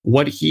 Yes.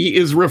 What he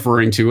is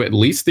referring to, at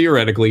least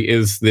theoretically,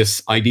 is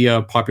this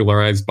idea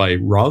popularized by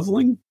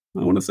Rosling,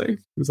 I want to say.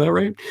 Is that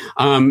right?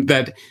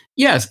 That,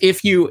 yes,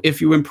 if you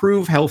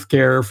improve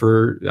healthcare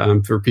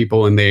for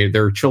people and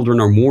their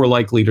children are more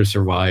likely to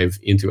survive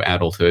into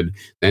adulthood,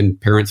 then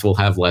parents will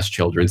have less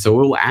children. So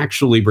it will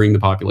actually bring the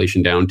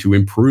population down to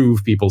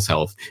improve people's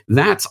health.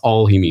 That's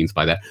all he means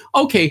by that.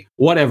 Okay,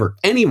 whatever.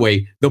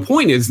 Anyway, the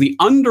point is the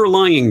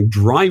underlying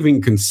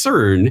driving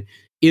concern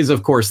is,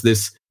 of course,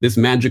 this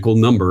magical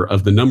number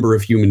of the number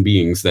of human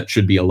beings that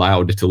should be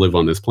allowed to live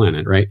on this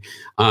planet, right?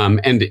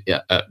 And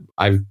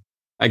I've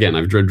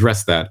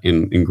addressed that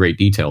in great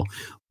detail.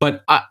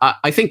 But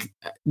I think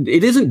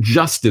it isn't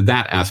just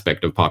that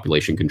aspect of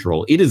population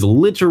control. It is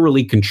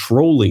literally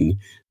controlling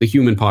the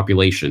human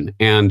population.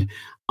 And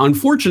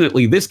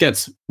unfortunately, this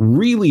gets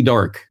really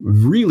dark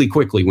really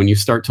quickly when you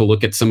start to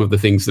look at some of the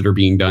things that are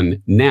being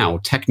done now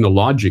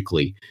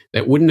technologically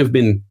that wouldn't have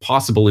been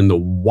possible in the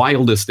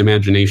wildest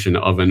imagination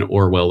of an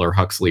Orwell or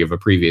Huxley of a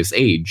previous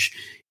age.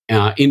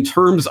 In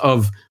terms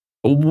of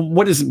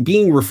what is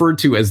being referred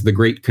to as the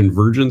Great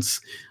Convergence,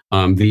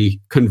 the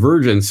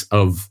convergence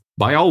of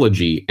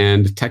biology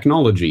and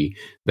technology,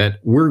 that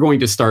we're going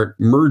to start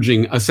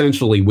merging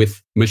essentially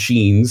with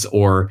machines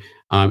or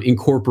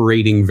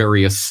incorporating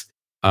various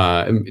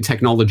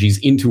technologies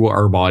into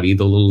our body,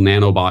 the little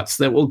nanobots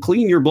that will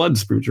clean your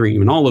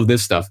bloodstream and all of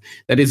this stuff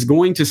that is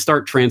going to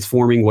start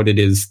transforming what it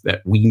is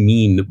that we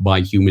mean by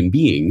human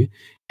being.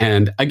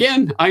 And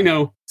again, I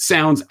know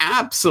sounds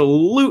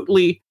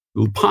absolutely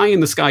pie in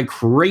the sky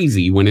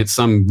crazy when it's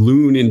some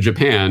loon in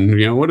Japan.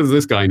 What does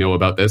this guy know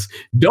about this?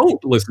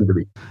 Don't listen to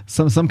me.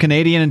 Some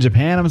Canadian in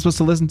Japan I'm supposed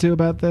to listen to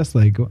about this?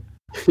 Like,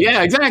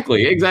 yeah,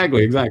 exactly.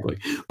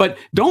 But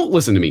don't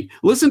listen to me.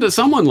 Listen to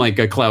someone like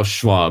a Klaus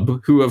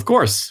Schwab, who, of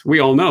course, we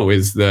all know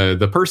is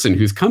the person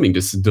who's coming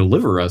to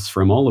deliver us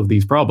from all of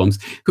these problems,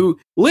 who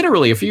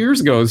literally a few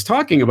years ago was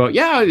talking about,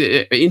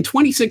 in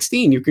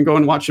 2016, you can go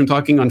and watch him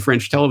talking on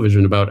French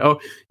television about,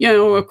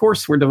 of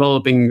course we're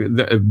developing,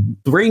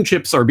 brain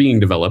chips are being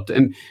developed.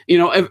 And,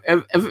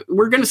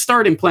 we're going to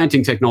start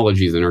implanting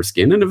technologies in our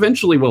skin, and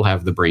eventually we'll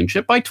have the brain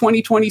chip by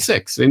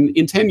 2026.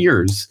 In 10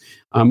 years,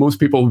 most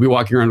people will be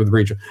walking around with a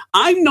brain chip.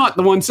 I'm not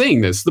the one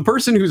saying this. The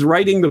person who's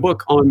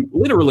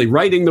literally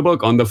writing the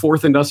book on the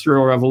fourth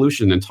industrial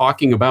revolution and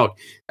talking about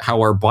how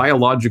our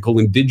biological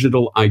and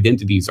digital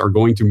identities are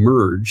going to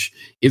merge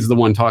is the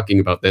one talking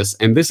about this.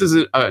 And this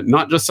is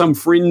not just some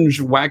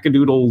fringe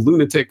wackadoodle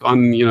lunatic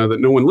that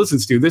no one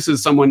listens to. This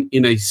is someone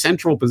in a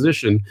central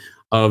position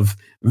of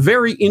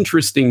very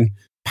interesting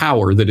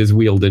power that is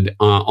wielded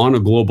on a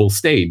global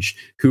stage,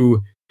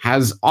 who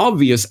has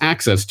obvious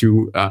access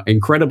to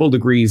incredible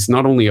degrees,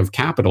 not only of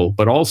capital,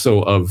 but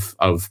also of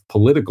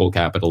political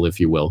capital, if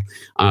you will.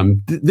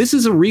 This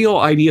is a real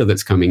idea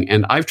that's coming.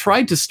 And I've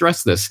tried to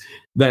stress this,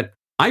 that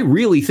I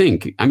really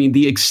think,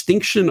 the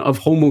extinction of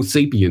Homo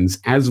sapiens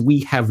as we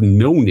have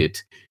known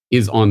it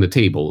is on the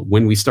table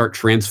when we start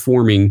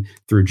transforming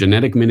through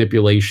genetic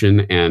manipulation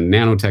and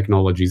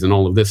nanotechnologies and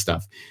all of this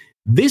stuff.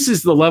 This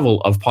is the level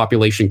of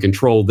population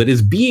control that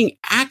is being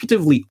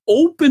actively,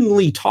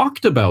 openly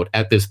talked about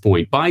at this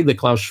point by the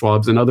Klaus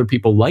Schwabs and other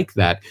people like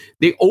that.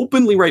 They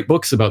openly write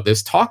books about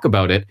this, talk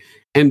about it.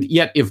 And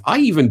yet, if I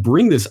even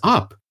bring this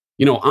up,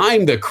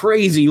 I'm the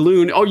crazy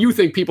loon. Oh, you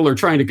think people are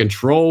trying to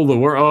control the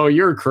world? Oh,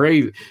 you're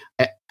crazy.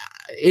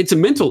 It's a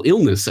mental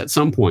illness at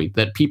some point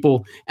that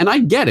people, and I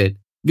get it,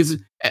 because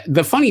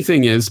the funny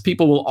thing is,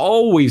 people will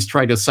always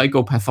try to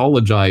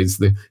psychopathologize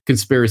the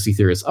conspiracy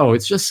theorists. Oh,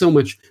 it's just so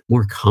much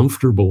more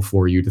comfortable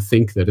for you to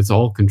think that it's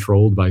all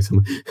controlled by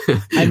someone.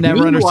 I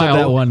never understood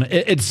that one.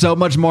 It's so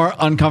much more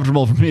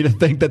uncomfortable for me to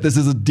think that this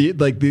is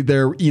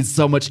there is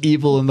so much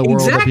evil in the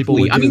world that people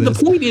would do this.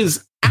 The point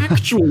is,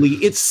 actually,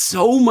 it's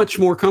so much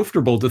more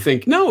comfortable to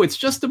think, no, it's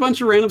just a bunch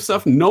of random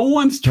stuff. No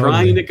one's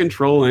trying to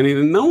control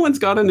anything. No one's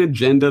got an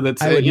agenda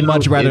that's. I would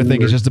much rather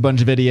think it's just a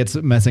bunch of idiots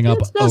messing up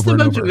over and over. It's just a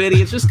bunch of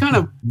idiots just kind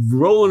of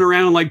rolling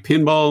around like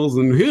pinballs,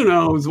 and who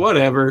knows,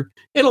 whatever.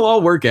 It'll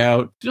all work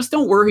out. Just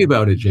don't worry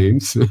about it,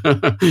 James.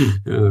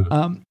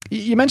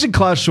 You mentioned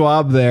Klaus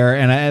Schwab there,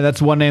 and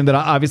that's one name that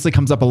obviously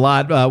comes up a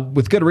lot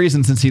with good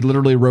reason, since he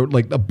literally wrote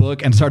a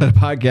book and started a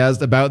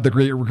podcast about the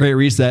Great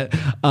Reset.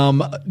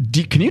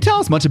 Can you tell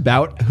us much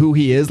about who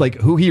he is,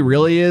 who he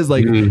really is,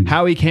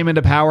 how he came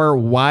into power,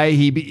 why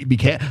he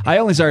became? I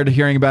only started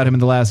hearing about him in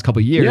the last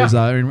couple of years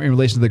in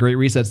relation to the Great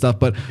Reset stuff.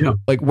 But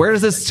where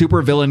does this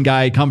super villain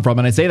guy come from?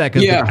 And I say that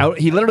because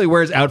he literally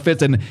wears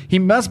outfits, and he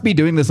must be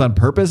doing this on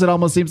purpose. It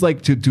almost seems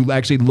like to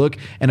actually look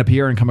and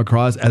appear and come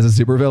across as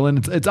a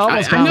supervillain. It's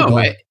almost comical.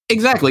 I know,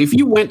 exactly. If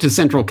you went to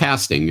Central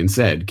Casting and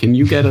said, "Can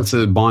you get us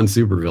a Bond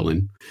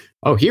supervillain?"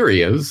 Oh, here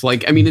he is.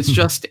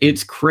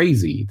 It's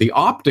crazy. The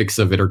optics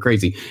of it are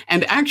crazy.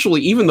 And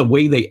actually, even the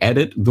way they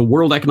edit, the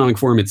World Economic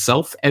Forum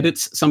itself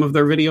edits some of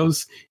their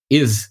videos,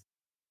 is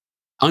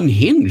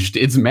unhinged.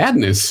 It's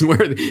madness,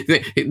 where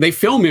they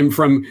film him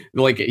from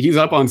he's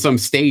up on some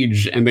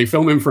stage and they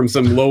film him from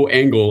some low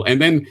angle,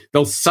 and then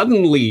they'll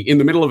suddenly in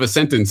the middle of a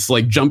sentence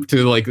jump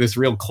to this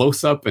real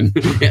close up, and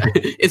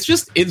it's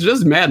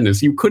just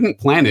madness. You couldn't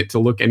plan it to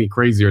look any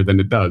crazier than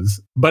it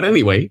does. But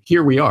anyway,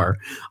 here we are.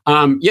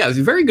 It's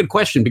a very good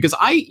question, because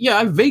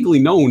I've vaguely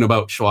known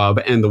about Schwab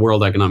and the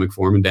World Economic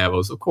Forum and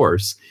Davos, of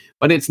course,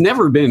 but it's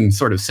never been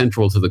sort of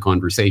central to the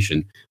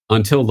conversation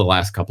until the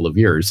last couple of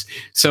years.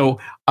 So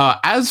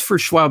as for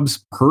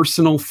Schwab's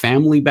personal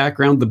family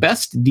background, the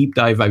best deep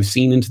dive I've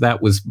seen into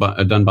that was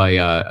done by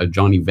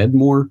Johnny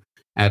Vedmore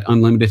at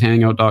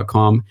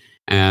unlimitedhangout.com.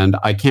 And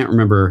I can't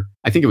remember,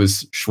 I think it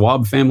was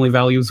Schwab Family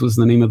Values was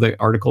the name of the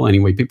article.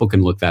 Anyway, people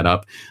can look that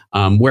up,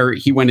 where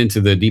he went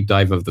into the deep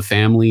dive of the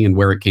family and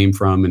where it came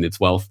from and its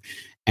wealth.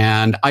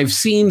 And I've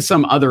seen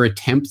some other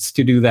attempts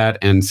to do that,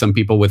 and some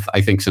people with, I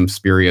think, some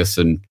spurious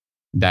and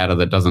data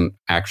that doesn't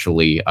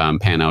actually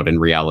pan out in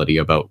reality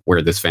about where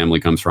this family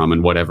comes from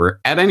and whatever.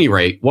 At any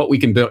rate, what we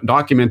can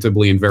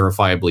documentably and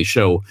verifiably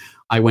show,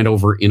 I went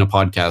over in a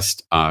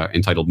podcast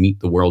entitled Meet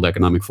the World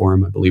Economic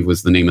Forum, I believe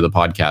was the name of the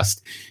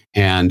podcast.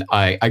 And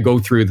I go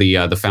through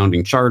the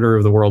founding charter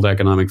of the World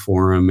Economic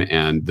Forum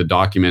and the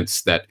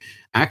documents that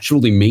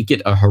actually make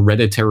it a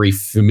hereditary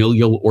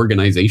familial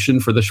organization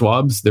for the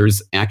Schwabs.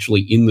 There's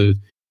actually in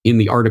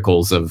the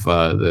articles of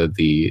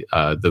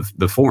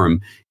the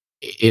forum,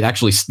 it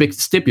actually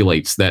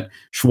stipulates that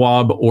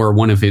Schwab or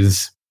one of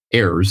his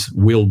heirs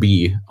will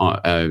be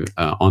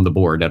on the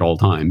board at all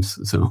times.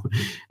 So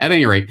at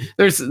any rate,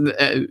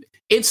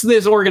 it's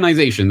this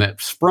organization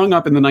that sprung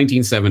up in the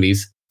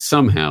 1970s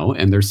somehow,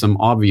 and there's some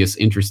obvious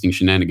interesting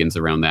shenanigans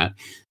around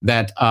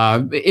that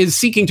is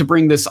seeking to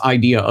bring this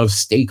idea of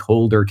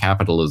stakeholder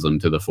capitalism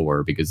to the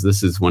fore, because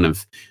this has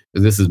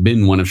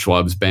been one of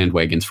Schwab's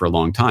bandwagons for a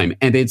long time.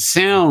 And it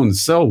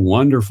sounds so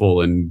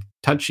wonderful and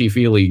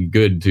touchy-feely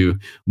good to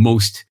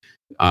most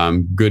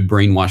good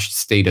brainwashed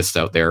statists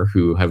out there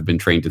who have been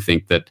trained to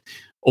think that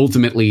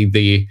ultimately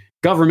the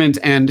government,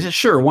 and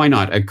sure, why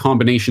not? A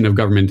combination of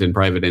government and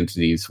private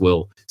entities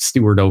will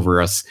steward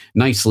over us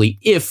nicely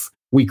if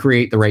we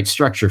create the right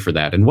structure for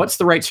that. And what's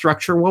the right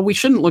structure? Well, we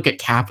shouldn't look at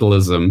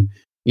capitalism.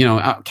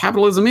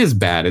 Capitalism is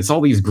bad. It's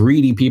all these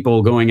greedy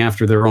people going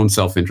after their own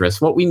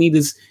self-interest. What we need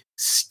is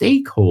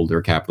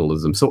stakeholder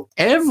capitalism. So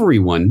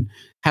everyone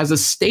has a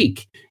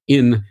stake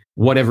in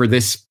whatever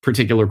this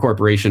particular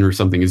corporation or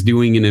something is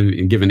doing in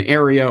a given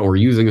area or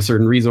using a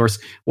certain resource.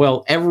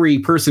 Well, every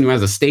person who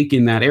has a stake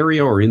in that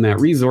area or in that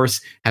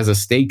resource has a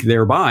stake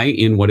thereby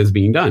in what is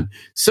being done.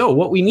 So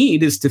what we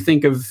need is to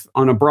think of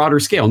on a broader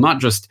scale, not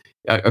just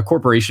a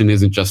corporation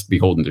isn't just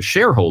beholden to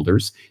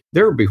shareholders,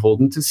 they're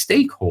beholden to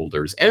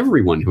stakeholders,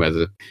 everyone who has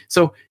a.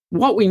 So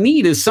what we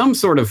need is some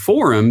sort of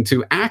forum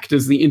to act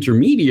as the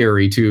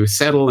intermediary to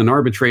settle and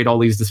arbitrate all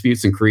these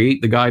disputes and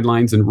create the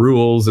guidelines and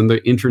rules and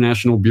the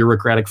international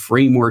bureaucratic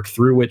framework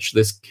through which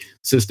this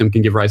system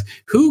can give rise.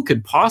 Who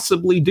could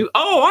possibly do?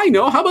 Oh, I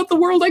know. How about the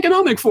World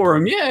Economic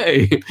Forum?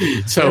 Yay!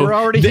 So they're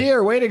already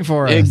here waiting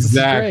for us.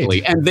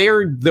 Exactly. And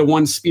they're the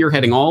ones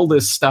spearheading all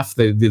this stuff,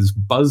 this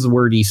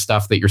buzzwordy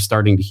stuff that you're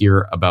starting to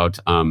hear about.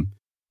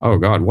 Oh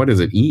God, what is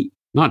it?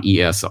 Not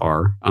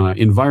ESR,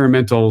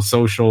 environmental,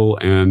 social,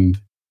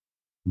 and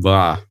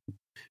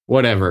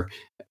whatever.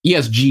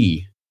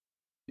 ESG,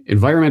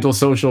 environmental,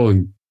 social,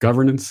 and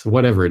governance,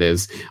 whatever it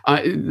is.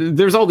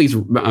 There's all these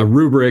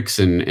rubrics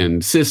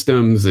and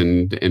systems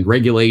and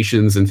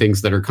regulations and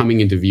things that are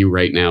coming into view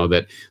right now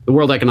that the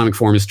World Economic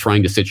Forum is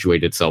trying to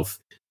situate itself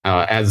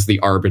as the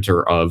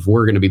arbiter of.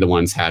 We're going to be the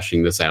ones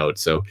hashing this out.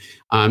 So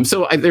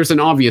there's an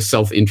obvious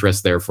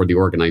self-interest there for the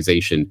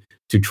organization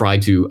to try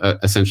to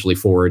essentially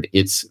forward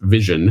its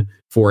vision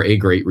for a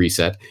Great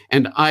Reset.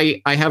 And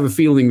I have a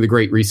feeling the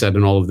Great Reset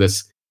and all of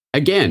this,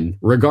 again,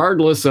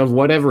 regardless of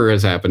whatever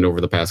has happened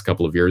over the past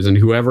couple of years and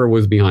whoever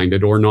was behind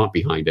it or not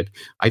behind it,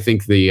 I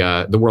think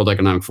the World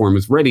Economic Forum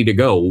is ready to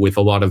go with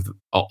a lot of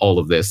all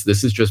of this.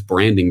 This is just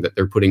branding that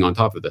they're putting on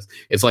top of this.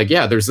 It's like,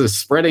 yeah, there's this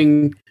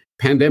spreading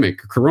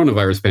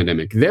coronavirus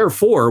pandemic.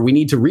 Therefore, we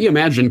need to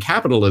reimagine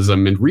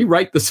capitalism and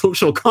rewrite the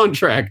social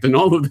contract and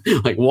all of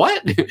like,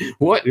 what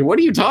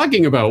are you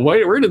talking about?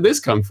 Where did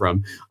this come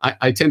from?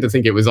 I tend to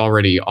think it was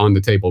already on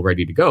the table,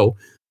 ready to go.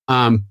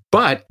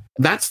 But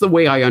that's the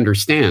way I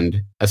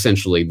understand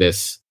essentially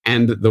this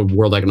and the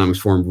World Economic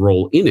Forum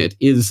role in it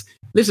is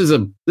this is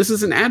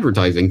an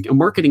advertising, a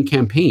marketing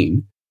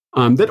campaign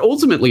that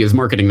ultimately is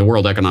marketing the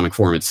World Economic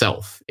Forum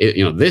itself.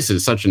 This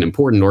is such an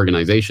important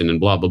organization and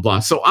blah, blah, blah.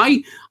 So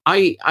I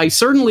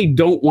certainly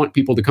don't want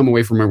people to come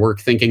away from my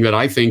work thinking that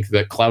I think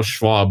that Klaus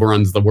Schwab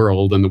runs the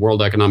world and the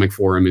World Economic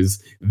Forum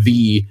is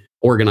the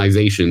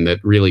organization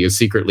that really is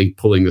secretly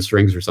pulling the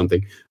strings or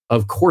something.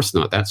 Of course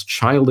not. That's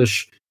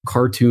childish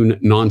cartoon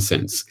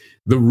nonsense.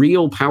 The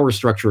real power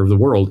structure of the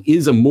world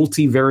is a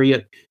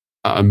multivariate,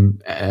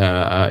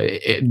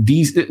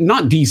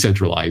 not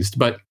decentralized,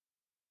 but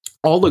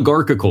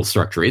oligarchical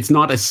structure. It's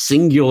not a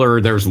singular,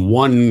 there's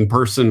one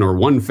person or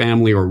one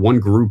family or one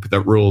group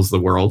that rules the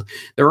world.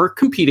 There are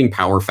competing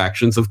power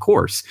factions, of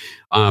course.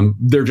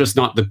 They're just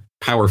not the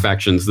power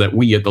factions that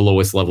we at the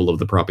lowest level of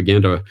the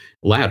propaganda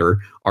ladder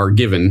are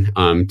given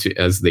to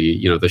as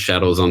the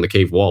shadows on the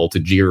cave wall to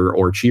jeer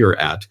or cheer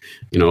at.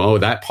 Oh,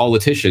 that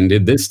politician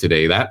did this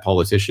today. That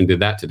politician did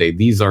that today.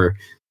 These are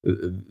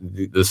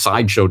the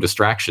sideshow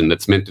distraction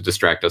that's meant to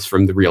distract us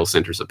from the real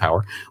centers of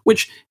power,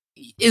 which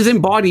is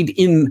embodied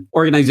in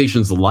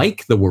organizations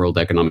like the World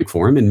Economic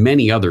Forum and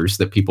many others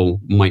that people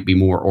might be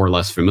more or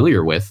less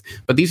familiar with.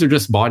 But these are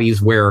just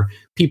bodies where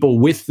people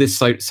with this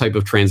type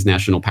of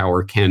transnational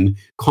power can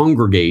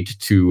congregate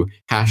to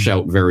hash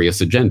out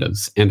various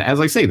agendas. And as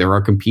I say, there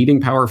are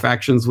competing power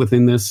factions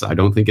within this. I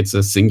don't think it's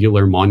a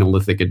singular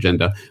monolithic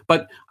agenda,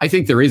 but I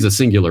think there is a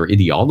singular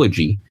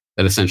ideology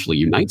that essentially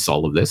unites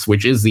all of this,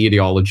 which is the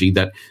ideology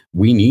that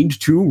we need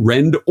to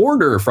rend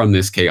order from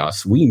this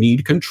chaos. We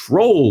need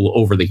control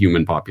over the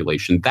human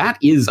population. That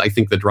is, I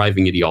think, the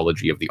driving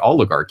ideology of the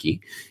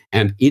oligarchy.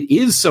 And it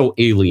is so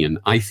alien,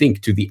 I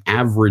think, to the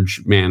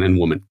average man and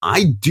woman.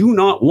 I do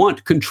not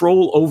want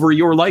control over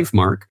your life,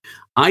 Mark.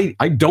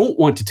 I don't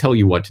want to tell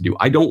you what to do.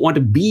 I don't want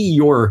to be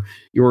your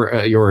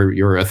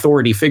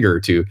authority figure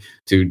to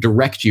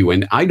direct you.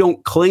 And I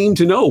don't claim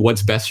to know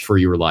what's best for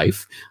your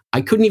life.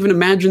 I couldn't even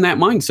imagine that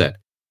mindset.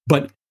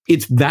 But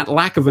it's that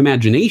lack of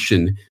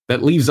imagination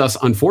that leaves us,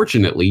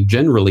 unfortunately,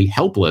 generally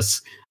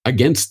helpless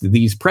against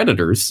these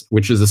predators,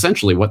 which is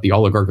essentially what the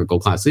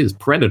oligarchical class is,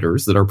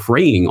 predators that are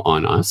preying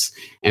on us.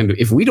 And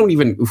if we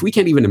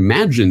can't even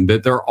imagine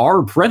that there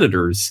are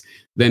predators,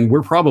 then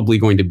we're probably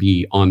going to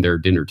be on their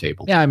dinner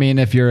table. Yeah, I mean,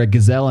 if you're a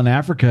gazelle in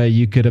Africa,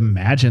 you could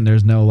imagine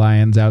there's no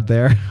lions out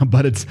there,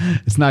 but it's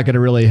not going to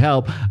really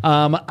help.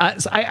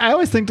 I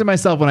always think to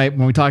myself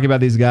when we talk about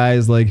these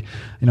guys like,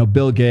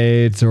 Bill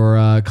Gates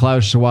or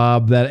Klaus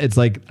Schwab, that it's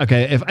like,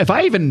 okay, if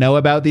I even know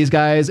about these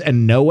guys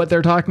and know what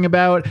they're talking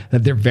about,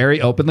 that they're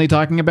very openly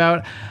talking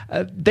about,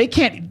 they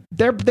can't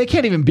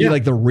even be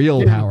like the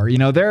real power.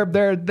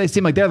 They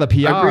seem like they're the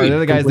PR. Agreed, they're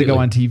the guys completely. that go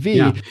on TV.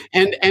 Yeah.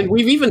 And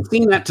we've even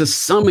seen that to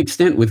some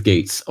extent with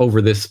Gates over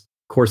this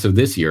course of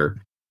this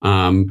year.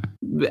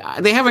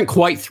 They haven't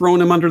quite thrown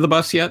him under the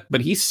bus yet,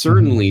 but he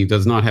certainly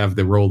does not have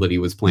the role that he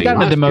was playing. He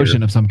got a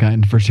demotion of some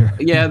kind for sure.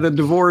 Yeah, the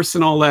divorce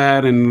and all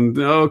that, and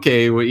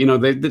okay, well, you know,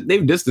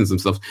 they've distanced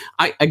themselves.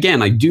 I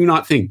do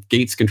not think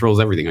Gates controls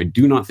everything. I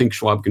do not think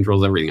Schwab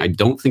controls everything. I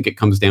don't think it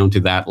comes down to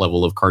that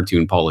level of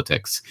cartoon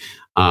politics.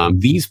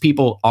 These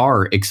people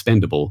are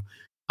expendable.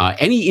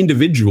 Any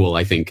individual,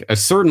 I think,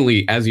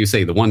 certainly, as you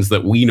say, the ones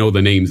that we know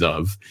the names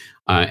of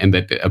and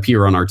that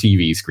appear on our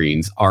TV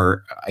screens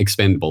are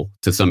expendable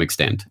to some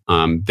extent.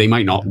 They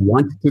might not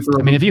want to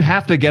throw. I mean, if you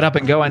have to get up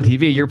and go on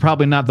TV, you're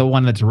probably not the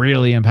one that's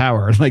really in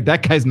power. Like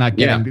that guy's not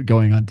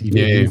going on TV.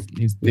 Yeah,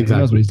 he's exactly. He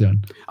knows what he's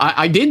doing.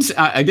 I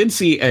did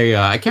see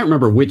I can't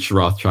remember which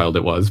Rothschild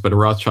it was, but a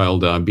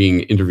Rothschild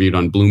being interviewed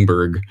on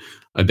Bloomberg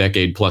a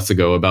decade plus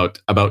ago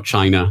about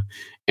China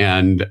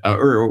and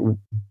or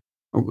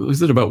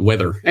was it about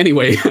weather?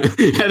 Anyway,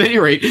 at any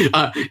rate,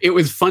 it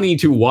was funny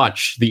to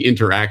watch the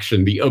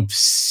interaction, the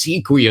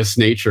obsequious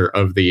nature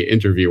of the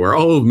interviewer.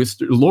 Oh,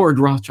 Mr. Lord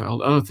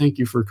Rothschild. Oh, thank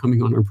you for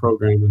coming on our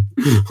program.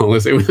 And all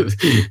this.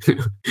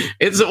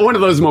 It's one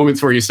of those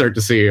moments where you start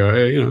to see,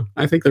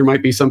 I think there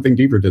might be something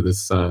deeper to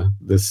this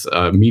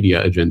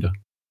media agenda.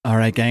 All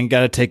right, gang,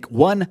 got to take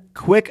one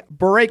quick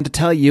break to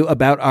tell you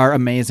about our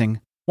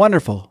amazing,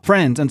 wonderful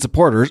friends and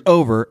supporters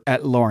over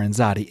at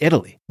Lorenzotti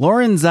Italy.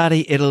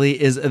 Lorenzotti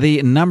Italy is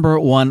the number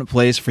one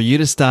place for you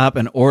to stop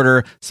and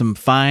order some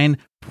fine,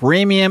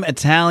 premium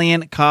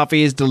Italian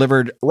coffees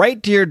delivered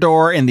right to your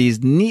door in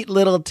these neat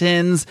little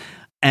tins.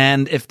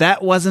 And if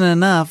that wasn't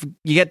enough,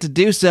 you get to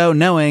do so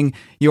knowing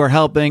you are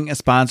helping a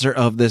sponsor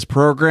of this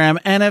program.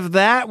 And if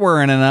that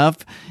weren't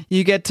enough,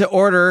 you get to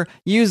order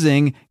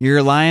using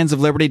your Lions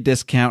of Liberty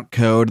discount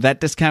code. That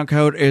discount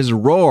code is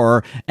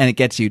ROAR, and it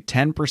gets you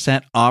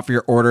 10% off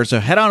your order. So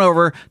head on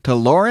over to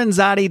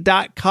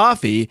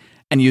lorenzotti.coffee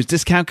and use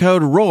discount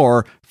code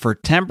ROAR for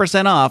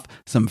 10% off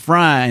some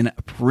fine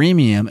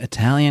premium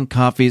Italian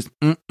coffees.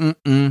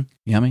 Yummy,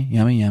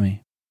 yummy, yummy.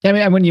 Yeah, I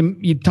mean, when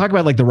you talk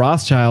about like the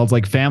Rothschilds,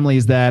 like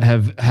families that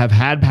have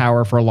had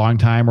power for a long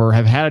time or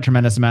have had a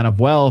tremendous amount of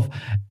wealth,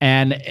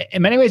 and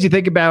in many ways you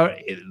think about,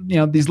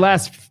 this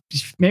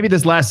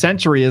last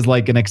century is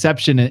like an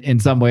exception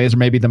in some ways, or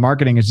maybe the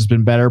marketing has just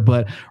been better,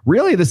 but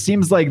really this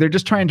seems like they're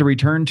just trying to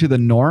return to the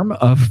norm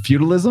of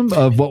feudalism,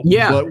 of what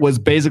was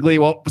basically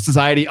what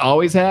society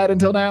always had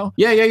until now.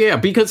 Yeah,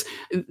 because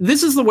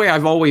this is the way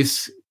I've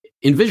always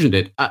envisioned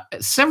it.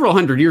 Several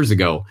hundred years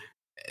ago,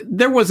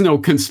 there was no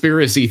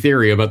conspiracy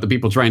theory about the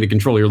people trying to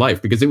control your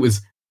life because it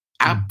was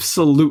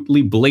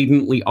absolutely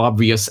blatantly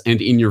obvious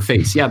and in your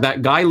face. Yeah,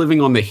 that guy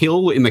living on the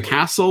hill in the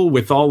castle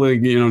with all the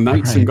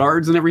knights and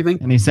guards and everything.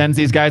 And he sends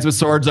these guys with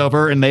swords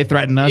over and they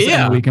threaten us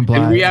and we comply.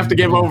 And we have to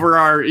give over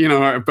our,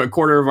 a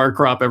quarter of our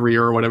crop every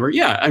year or whatever.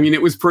 Yeah, I mean,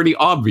 it was pretty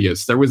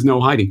obvious. There was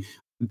no hiding.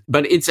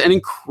 But it's an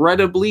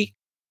incredibly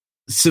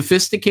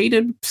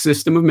sophisticated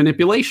system of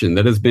manipulation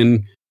that has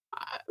been,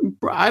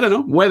 I don't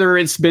know whether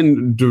it's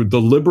been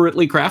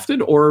deliberately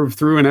crafted or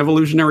through an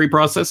evolutionary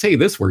process. Hey,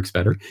 this works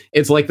better.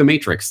 It's like the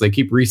Matrix. They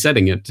keep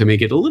resetting it to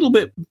make it a little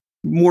bit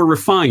more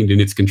refined in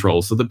its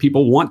control so that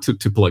people want to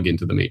plug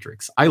into the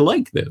Matrix. I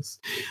like this.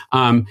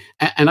 And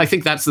I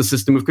think that's the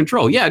system of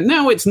control. Yeah,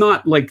 now it's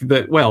not like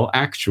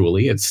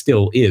actually it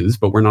still is,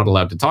 but we're not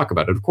allowed to talk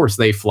about it. Of course,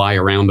 they fly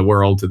around the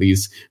world to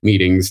these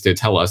meetings to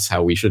tell us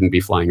how we shouldn't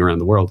be flying around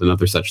the world and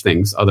other such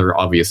things, other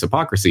obvious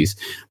hypocrisies.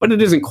 But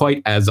it isn't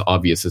quite as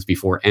obvious as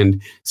before. And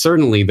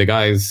certainly the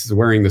guys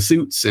wearing the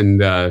suits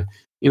and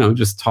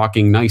just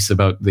talking nice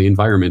about the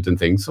environment and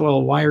things.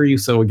 Well, why are you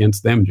so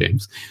against them,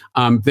 James?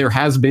 There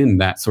has been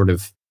that sort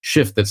of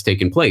shift that's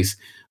taken place.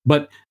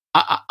 But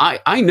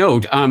I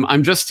note,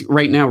 I'm just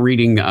right now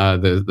reading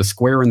The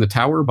Square and the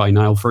Tower by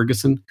Niall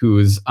Ferguson, who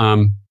is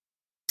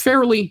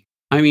fairly,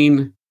 I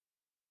mean,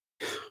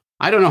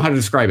 I don't know how to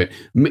describe it.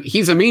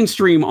 He's a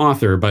mainstream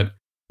author, but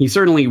he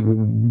certainly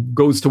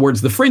goes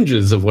towards the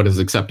fringes of what is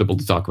acceptable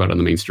to talk about on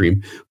the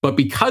mainstream. But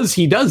because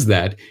he does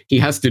that, he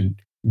has to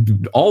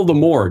all the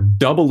more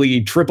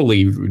doubly,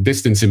 triply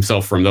distance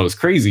himself from those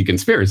crazy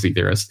conspiracy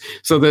theorists.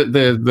 So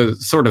the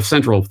sort of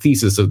central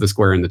thesis of The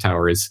Square and the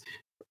Tower is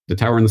the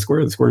Tower and the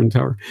Square, the Square and the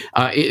Tower,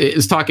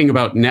 is talking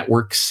about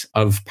networks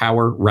of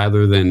power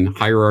rather than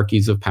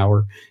hierarchies of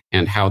power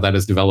and how that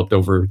has developed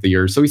over the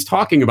years. So he's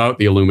talking about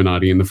the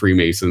Illuminati and the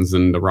Freemasons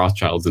and the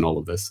Rothschilds and all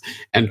of this,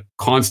 and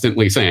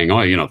constantly saying,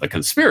 the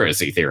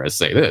conspiracy theorists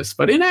say this,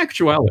 but in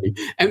actuality,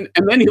 and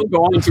then he'll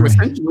go on to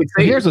essentially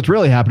say, here's what's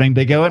really happening.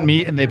 They go and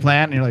meet and they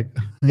plan, and you're like,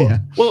 yeah.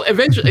 Well,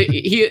 eventually,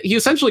 he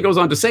essentially goes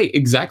on to say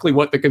exactly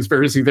what the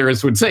conspiracy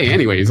theorists would say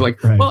anyway. He's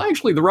like, well,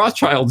 actually, the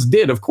Rothschilds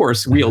did, of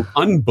course, wield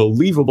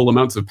unbelievable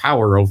amounts of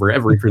power over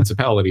every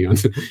principality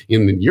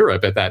in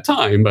Europe at that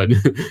time. But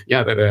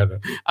yeah,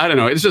 I don't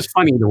know. It's just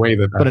funny the way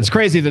that. But it's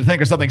crazy to think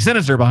there's something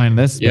sinister behind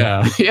this.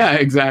 Yeah,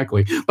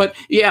 exactly. But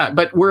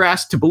we're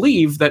asked to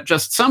believe that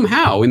just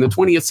somehow in the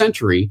 20th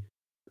century,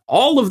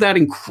 all of that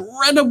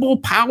incredible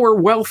power,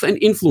 wealth, and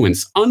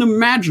influence,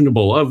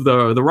 unimaginable of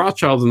the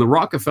Rothschilds and the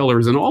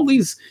Rockefellers and all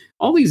these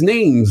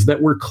names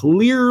that were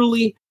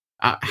clearly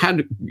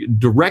had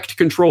direct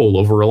control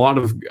over a lot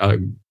of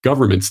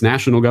governments,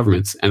 national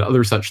governments, and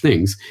other such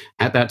things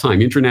at that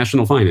time,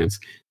 international finance,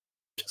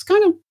 just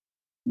kind of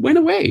went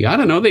away. I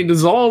don't know. They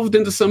dissolved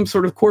into some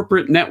sort of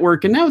corporate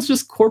network, and now it's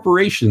just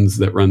corporations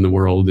that run the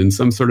world in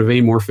some sort of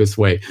amorphous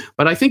way.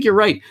 But I think you're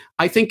right.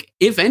 I think,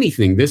 if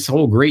anything, this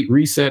whole great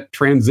reset,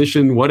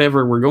 transition,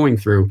 whatever we're going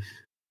through,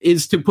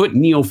 is to put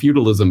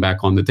neo-feudalism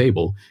back on the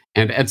table.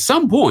 And at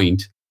some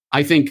point,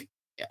 I think,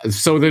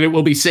 so that it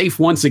will be safe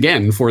once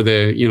again for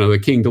the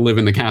king to live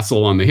in the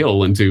castle on the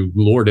hill and to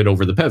lord it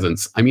over the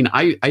peasants. I mean,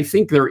 I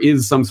think there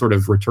is some sort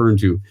of return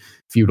to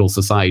feudal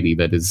society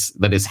that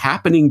is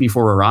happening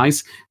before our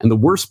eyes. And the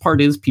worst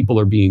part is people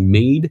are being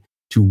made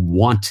to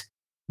want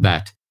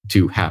that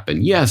to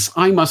happen. Yes,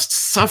 I must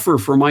suffer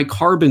for my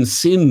carbon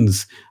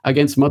sins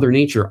against Mother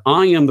Nature.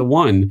 I am the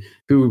one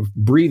who,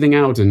 breathing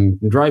out and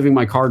driving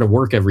my car to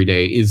work every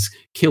day, is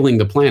killing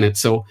the planet.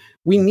 So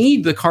we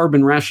need the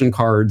carbon ration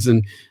cards,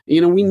 and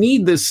we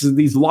need these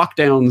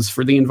lockdowns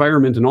for the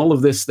environment and all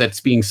of this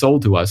that's being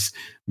sold to us.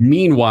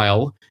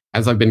 Meanwhile,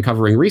 as I've been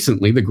covering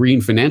recently, the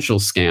green financial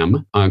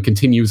scam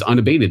continues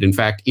unabated. In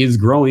fact, is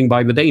growing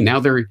by the day. Now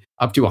they're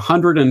up to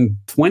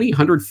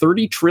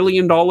 $130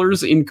 trillion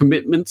in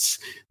commitments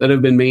that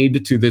have been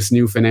made to this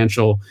new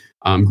financial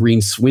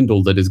green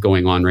swindle that is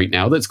going on right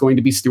now, that's going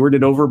to be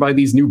stewarded over by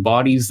these new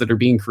bodies that are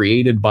being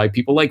created by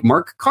people like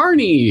Mark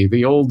Carney,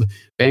 the old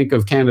Bank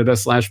of Canada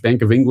 /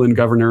 Bank of England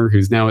governor,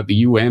 who's now at the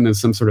UN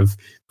as some sort of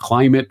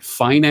climate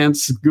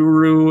finance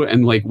guru.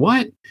 And like,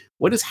 what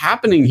is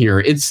happening here?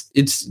 It's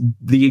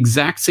the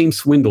exact same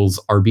swindles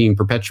are being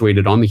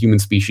perpetuated on the human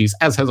species,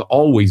 as has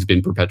always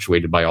been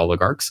perpetuated by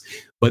oligarchs.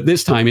 But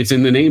this time it's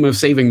in the name of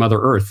saving Mother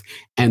Earth.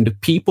 And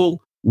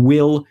people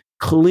will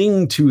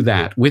cling to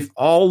that with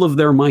all of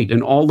their might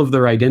and all of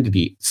their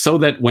identity, so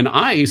that when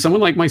someone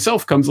like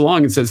myself comes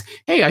along and says,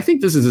 hey, I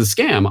think this is a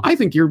scam, I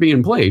think you're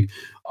being played.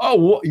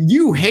 Oh,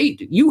 you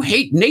hate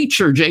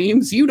nature,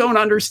 James. You don't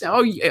understand.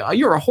 Oh,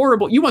 you're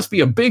you must be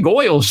a big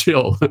oil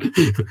shill.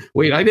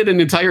 Wait, I did an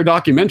entire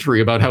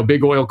documentary about how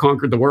big oil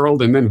conquered the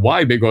world, and then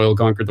why big oil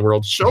conquered the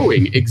world,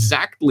 showing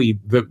exactly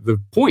the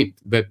point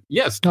that,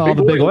 yes, all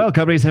the big oil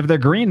companies have their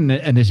green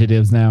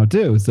initiatives now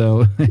too.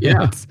 So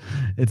yeah,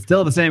 it's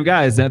still the same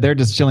guys. They're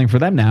just chilling for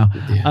them now.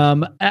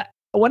 Yeah.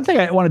 One thing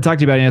I want to talk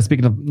to you about,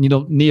 speaking of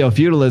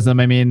neo-feudalism,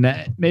 I mean,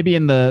 maybe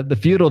in the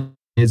feudal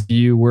days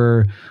you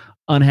were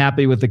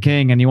unhappy with the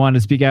king and you wanted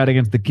to speak out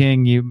against the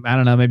king, I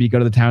don't know, maybe you go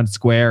to the town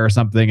square or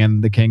something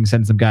and the king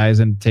sends some guys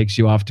and takes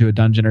you off to a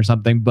dungeon or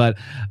something. But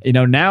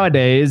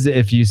nowadays,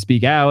 if you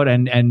speak out,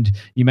 and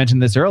you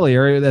mentioned this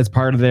earlier, as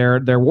part of their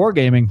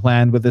wargaming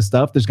plan with this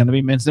stuff, there's going to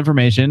be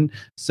misinformation.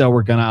 So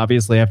we're going to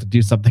obviously have to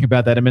do something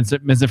about that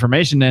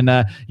misinformation.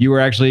 And you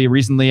were actually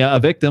recently a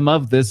victim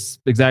of this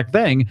exact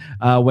thing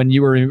when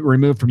you were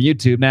removed from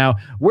YouTube. Now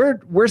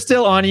we're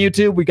still on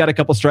YouTube. We got a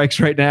couple strikes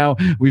right now.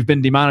 We've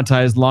been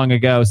demonetized long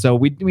ago.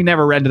 So we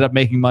never ended up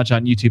making much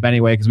on YouTube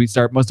anyway, because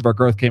most of our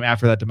growth came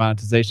after that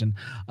demonetization.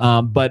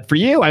 But for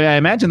you, I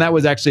imagine that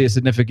was actually a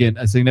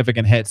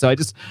significant hit. So I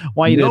just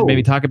want you to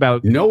maybe talk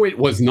about. No, it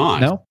was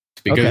not. No,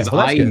 because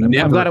I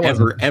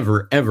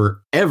never,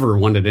 ever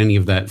wanted any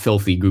of that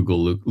filthy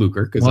Google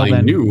lucre, because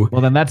knew.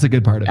 Well, then that's a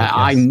good part of it. Yes.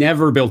 I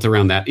never built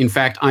around that. In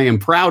fact, I am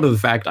proud of the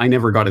fact I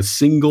never got a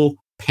single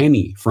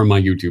penny from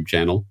my YouTube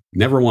channel.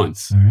 Never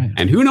once. All right.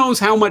 And who knows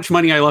how much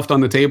money I left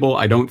on the table.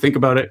 I don't think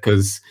about it,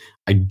 because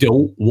I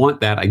don't want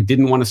that. I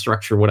didn't want to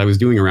structure what I was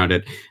doing around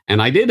it.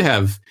 And I did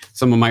have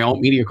some of my alt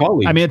media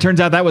colleagues. I mean, it turns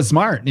out that was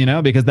smart,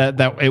 because that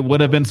it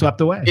would have been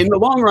swept away. In the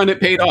long run, it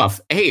paid off.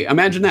 Hey,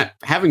 imagine that.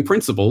 Having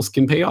principles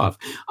can pay off.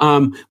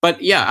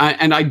 But yeah,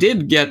 I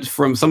did get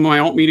from some of my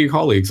alt media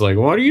colleagues, like,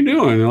 what are you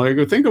doing?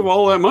 Like, think of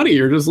all that money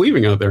you're just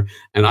leaving out there.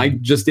 And I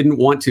just didn't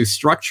want to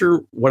structure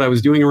what I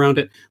was doing around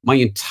it. My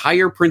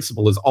entire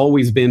principle has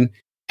always been,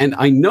 and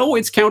I know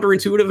it's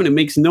counterintuitive and it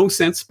makes no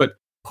sense, but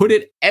put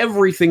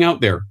everything out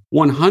there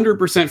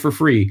 100% for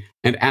free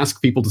and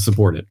ask people to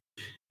support it.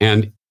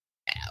 And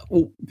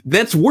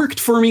that's worked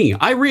for me.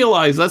 I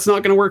realize that's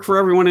not going to work for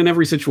everyone in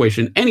every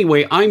situation.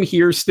 Anyway, I'm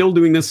here still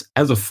doing this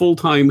as a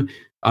full-time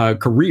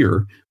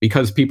career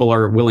because people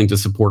are willing to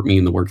support me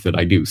in the work that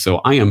I do. So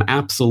I am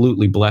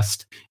absolutely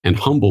blessed and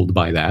humbled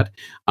by that.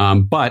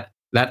 But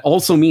that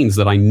also means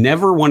that I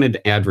never wanted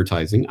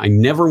advertising. I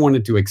never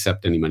wanted to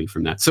accept any money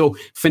from that. So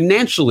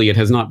financially, it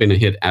has not been a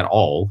hit at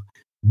all.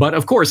 But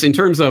of course, in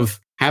terms of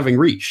having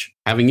reach,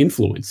 having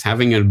influence,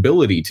 having an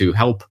ability to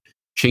help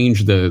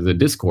change the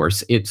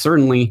discourse, it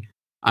certainly,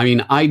 I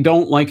mean, I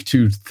don't like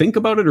to think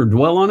about it or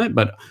dwell on it,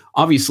 but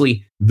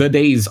obviously the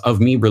days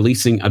of me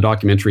releasing a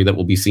documentary that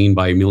will be seen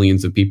by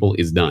millions of people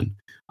is done.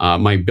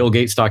 My Bill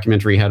Gates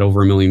documentary had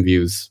over 1 million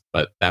views,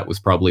 but that was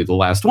probably the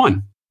last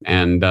one.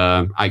 And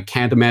I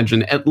can't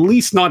imagine, at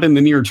least not in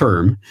the near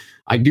term.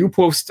 I do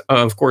post,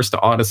 of course, to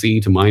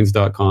Odyssey, to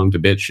Minds.com, to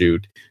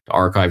BitChute, to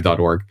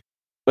Archive.org.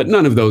 But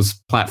none of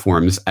those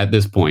platforms at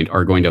this point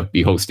are going to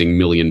be hosting 1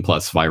 million+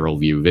 viral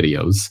view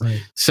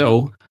videos.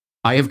 So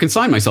I have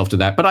consigned myself to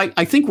that. But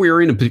I think we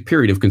are in a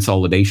period of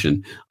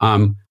consolidation.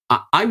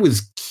 I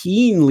was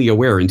keenly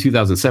aware in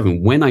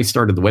 2007 when I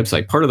started the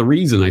website. Part of the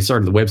reason I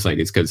started the website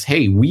is because,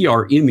 hey, we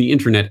are in the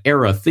internet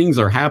era. Things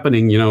are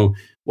happening,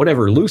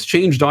 whatever. Loose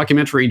Change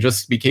documentary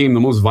just became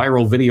the most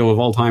viral video of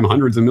all time,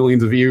 hundreds of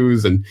millions of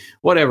views and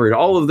whatever.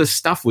 All of this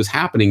stuff was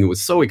happening. It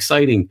was so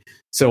exciting.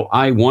 So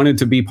I wanted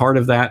to be part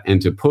of that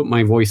and to put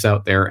my voice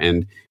out there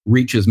and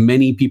reach as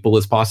many people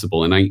as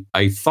possible. And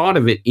I thought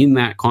of it in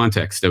that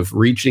context of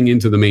reaching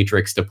into the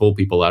matrix to pull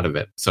people out of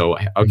it. So,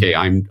 okay,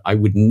 I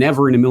would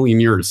never in a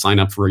million years sign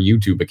up for a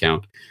YouTube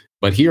account,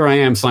 but here I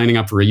am signing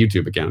up for a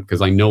YouTube account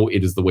because I know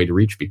it is the way to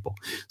reach people.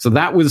 So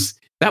that was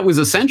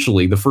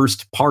essentially the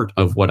first part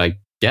of what I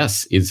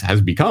guess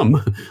has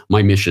become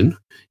my mission.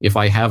 If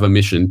I have a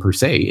mission per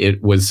se,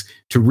 it was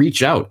to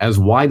reach out as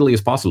widely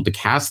as possible, to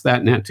cast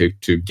that net,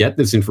 to get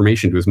this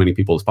information to as many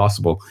people as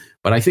possible.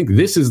 But I think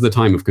this is the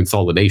time of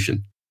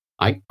consolidation.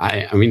 I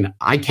mean,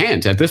 I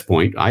can't at this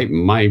point.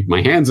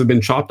 My hands have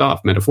been chopped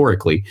off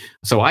metaphorically,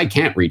 so I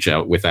can't reach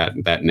out with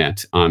that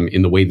net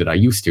in the way that I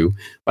used to.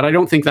 But I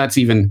don't think that's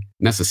even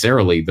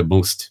necessarily the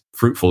most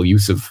fruitful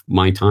use of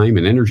my time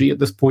and energy at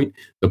this point.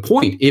 The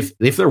point, if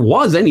there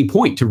was any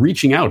point to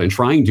reaching out and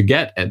trying to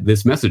get at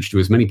this message to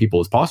as many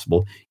people as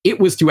possible, it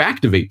was to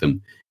activate them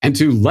and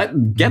to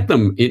get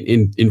them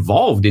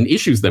involved in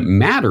issues that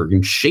matter,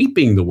 in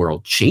shaping the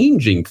world,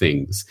 changing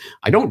things.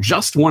 I don't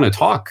just want to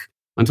talk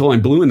until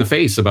I'm blue in the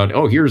face about,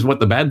 oh, here's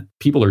what the bad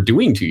people are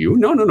doing to you.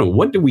 No.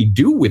 What do we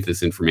do with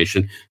this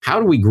information?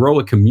 How do we grow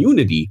a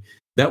community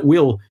that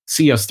will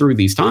see us through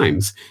these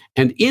times?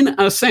 And in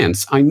a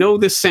sense, I know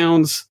this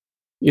sounds,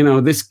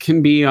 this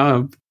can be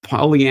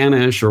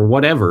Pollyannish or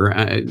whatever.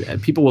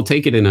 People will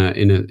take it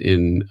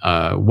in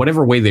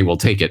whatever way they will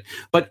take it.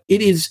 But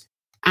it is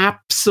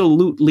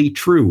absolutely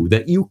true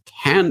that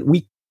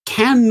we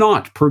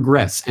cannot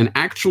progress and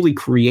actually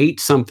create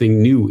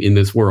something new in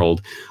this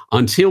world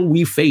until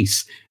we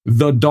face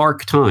the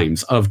dark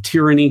times of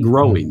tyranny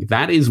growing.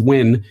 That is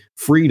when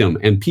freedom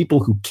and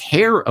people who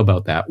care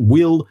about that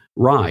will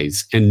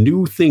rise and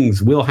new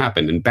things will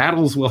happen and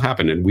battles will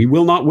happen and we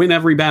will not win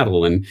every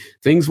battle and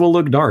things will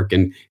look dark.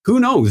 And who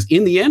knows,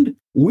 in the end,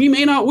 we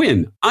may not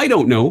win. I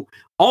don't know.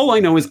 All I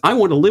know is I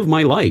want to live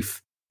my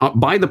life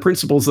by the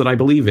principles that I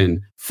believe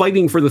in,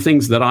 fighting for the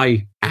things that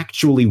I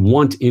actually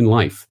want in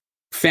life.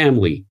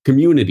 Family,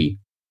 community,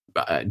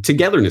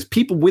 togetherness,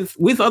 people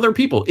with other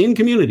people in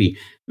community,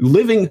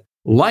 living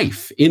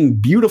life in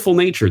beautiful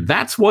nature.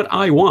 That's what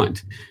I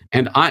want.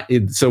 And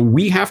so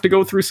we have to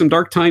go through some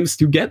dark times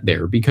to get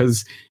there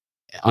because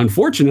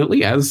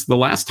unfortunately, as the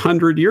last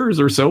 100 years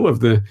or so of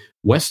the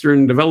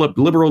Western developed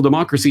liberal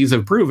democracies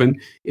have proven,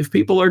 if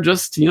people are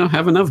just,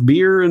 have enough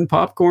beer and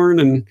popcorn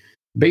and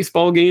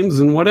baseball games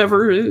and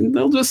whatever,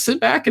 they'll just sit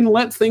back and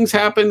let things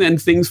happen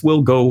and things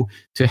will go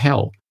to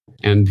hell.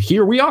 And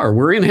here we are,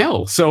 we're in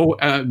hell. So,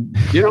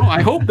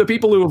 I hope the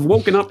people who have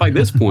woken up by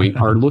this point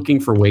are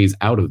looking for ways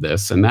out of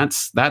this. And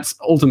that's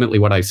ultimately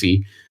what I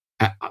see.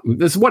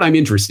 This is what I'm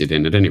interested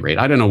in at any rate.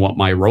 I don't know what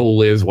my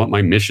role is, what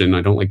my mission.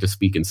 I don't like to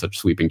speak in such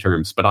sweeping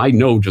terms, but I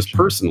know just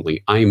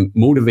personally, I'm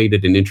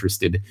motivated and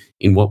interested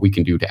in what we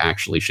can do to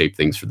actually shape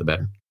things for the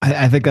better.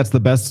 I think that's the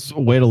best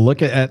way to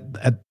look at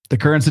the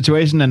current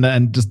situation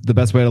and just the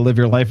best way to live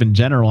your life in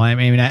general. I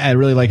mean, I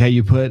really like how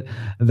you put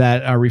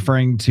that,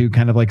 referring to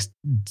kind of like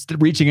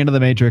reaching into the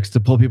matrix to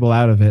pull people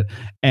out of it.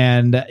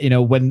 And,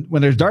 when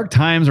there's dark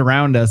times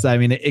around us, I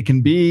mean, it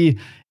can be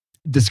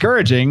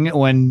discouraging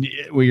when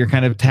you're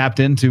kind of tapped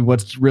into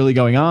what's really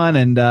going on,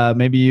 and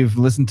maybe you've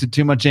listened to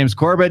too much James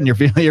Corbett, and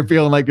you're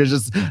feeling like there's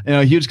just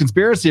a huge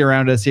conspiracy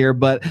around us here.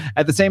 But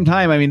at the same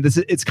time, I mean,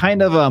 it's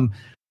kind of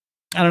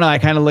I don't know. I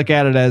kind of look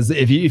at it as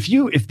if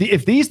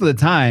these are the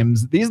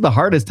times, these are the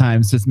hardest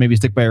times to maybe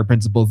stick by your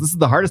principles. This is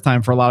the hardest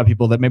time for a lot of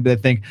people that maybe they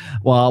think,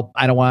 well,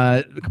 I don't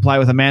want to comply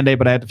with a mandate,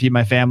 but I have to feed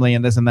my family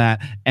and this and that.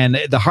 And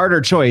the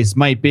harder choice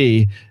might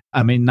be,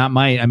 in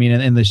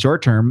the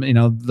short term,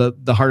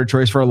 the harder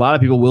choice for a lot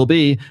of people will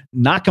be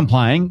not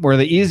complying, where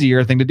the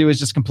easier thing to do is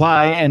just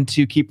comply and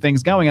to keep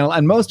things going.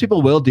 And most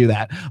people will do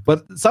that,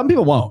 but some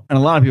people won't. And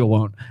a lot of people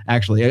won't,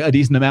 actually, a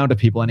decent amount of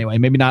people anyway,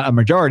 maybe not a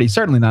majority,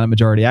 certainly not a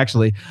majority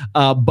actually.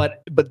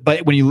 But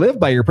when you live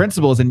by your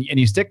principles and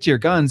you stick to your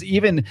guns,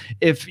 even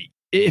if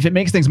it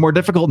makes things more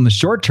difficult in the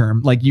short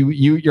term, like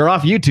you're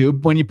off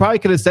YouTube when you probably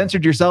could have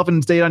censored yourself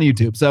and stayed on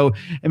YouTube. So,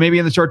 and maybe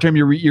in the short term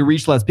you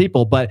reach less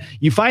people, but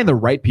you find the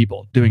right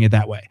people doing it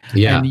that way.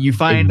 Yeah, and you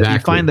find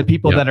the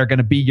people that are going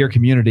to be your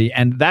community.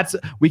 And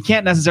we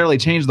can't necessarily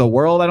change the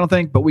world, I don't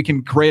think, but we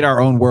can create our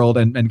own world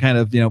and kind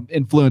of,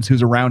 influence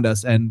who's around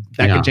us, and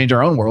that can change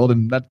our own world.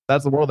 And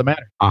that's the world that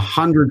matters.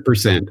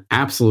 100%.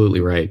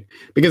 Absolutely right.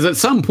 Because at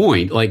some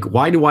point, like,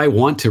 why do I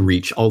want to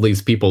reach all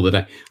these people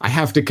that I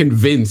have to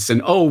convince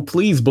and,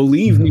 please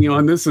believe me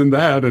on this and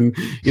that. And,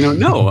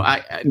 no,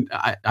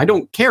 I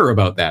don't care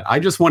about that. I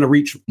just want to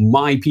reach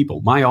my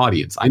people, my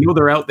audience. I know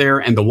they're out there,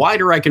 and the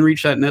wider I can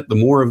reach that net, the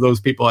more of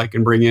those people I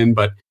can bring in.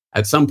 But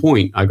at some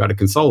point, I've got to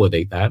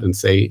consolidate that and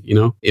say,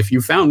 if you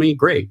found me,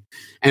 great.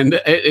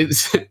 And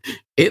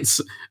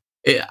it's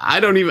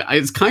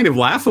It's kind of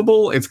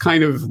laughable. It's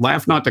kind of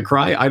laugh not to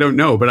cry. I don't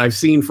know. But I've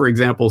seen, for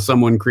example,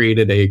 someone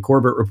created a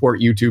Corbett Report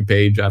YouTube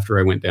page after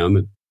I went down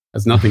that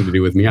has nothing to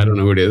do with me. I don't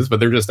know who it is, but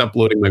they're just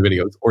uploading my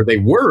videos, or they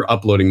were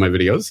uploading my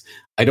videos.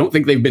 I don't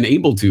think they've been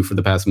able to for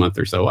the past month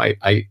or so. I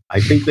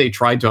think they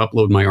tried to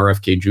upload my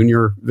RFK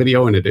Jr.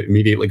 video and it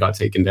immediately got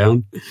taken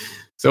down.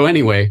 So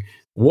anyway,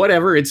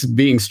 whatever, it's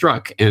being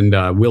struck and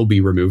will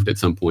be removed at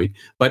some point.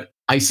 But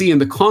I see in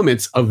the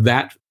comments of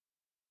that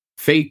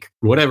fake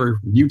whatever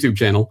YouTube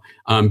channel,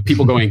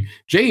 people going,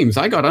 James,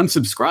 I got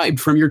unsubscribed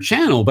from your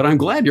channel, but I'm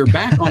glad you're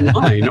back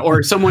online.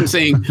 Or someone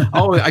saying,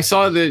 oh, I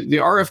saw the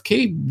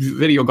RFK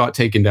video got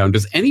taken down.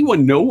 Does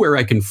anyone know where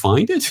I can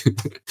find it?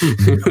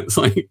 It's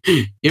like,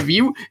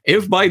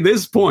 if by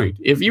this point,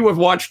 if you have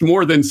watched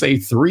more than say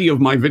 3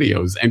 of my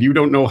videos and you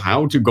don't know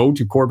how to go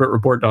to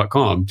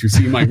CorbettReport.com to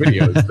see my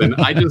videos, then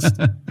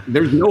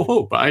there's no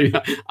hope.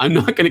 I'm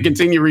not going to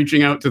continue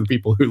reaching out to the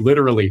people who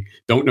literally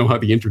don't know how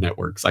the internet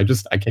works. I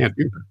can't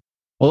do that.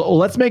 Well,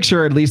 let's make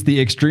sure at least the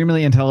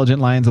extremely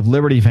intelligent Lions of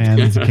Liberty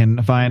fans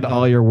can find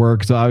all your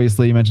work. So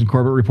obviously you mentioned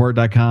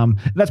CorbettReport.com.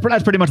 That's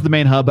pretty much the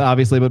main hub,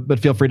 obviously, but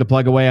feel free to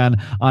plug away on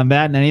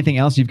that and anything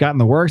else you've got in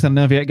the works. I don't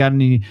know if you got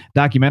any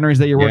documentaries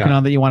that you're working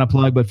on that you want to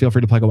plug, but feel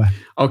free to plug away.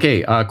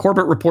 Okay.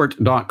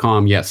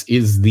 CorbettReport.com, yes,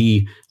 is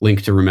the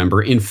link to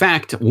remember. In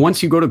fact,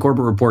 once you go to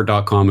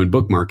CorbettReport.com and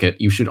bookmark it,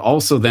 you should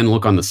also then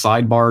look on the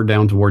sidebar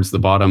down towards the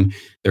bottom.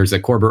 There's a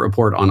Corbett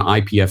Report on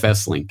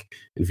IPFS link.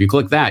 And if you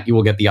click that, you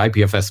will get the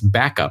IPFS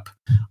backup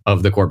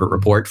of the Corbett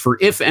Report for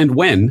if and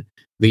when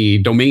the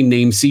domain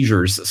name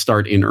seizures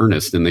start in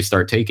earnest and they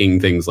start taking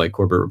things like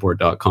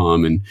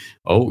CorbettReport.com and,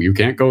 oh, you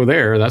can't go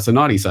there. That's a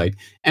naughty site.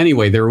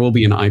 Anyway, there will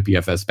be an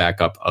IPFS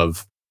backup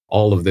of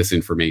all of this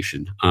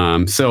information.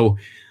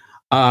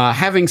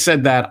 Having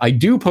said that, I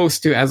do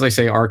post to, as I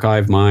say,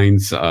 Archive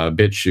Minds,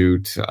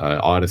 BitChute,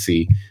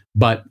 Odyssey,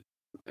 but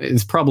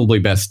it's probably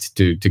best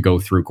to go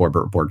through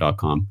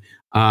CorbettReport.com.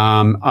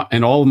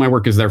 And all of my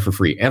work is there for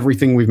free.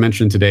 Everything we've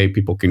mentioned today,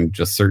 people can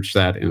just search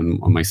that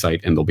on my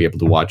site and they'll be able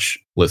to watch,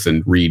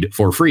 listen, read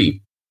for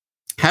free.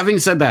 Having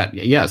said that,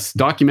 yes,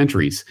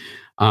 documentaries.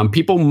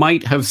 People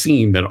might have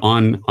seen that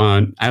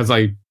on as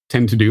I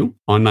tend to do,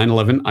 on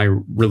 9/11, I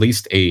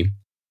released a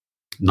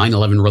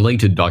 9/11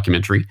 related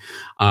documentary.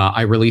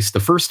 I released the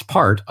first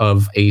part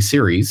of a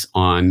series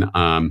on,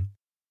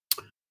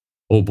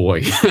 oh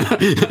boy,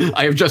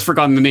 I have just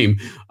forgotten the name.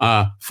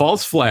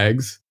 False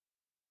Flags.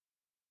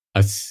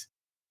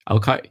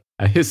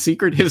 His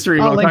Secret History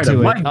of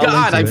Al-Qaeda. My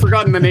God, I've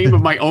forgotten the name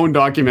of my own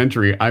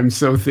documentary. I'm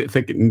so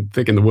thick in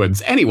the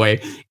woods. Anyway,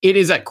 it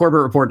is at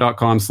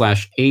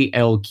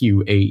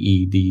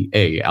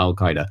CorbettReport.com/ALQAEDA,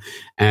 Al-Qaeda.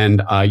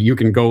 And you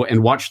can go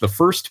and watch the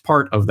first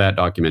part of that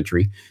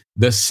documentary.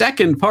 The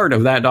second part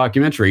of that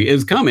documentary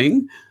is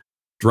coming,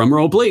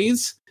 drumroll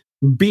please,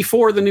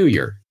 before the new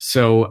year.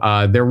 So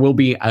there will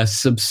be a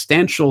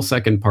substantial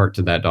second part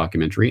to that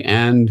documentary.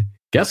 And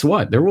guess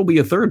what? There will be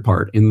a third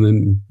part in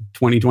the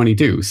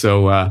 2022.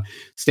 So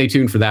stay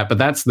tuned for that. But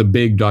that's the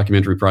big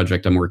documentary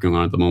project I'm working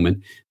on at the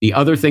moment. The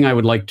other thing I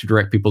would like to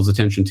direct people's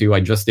attention to,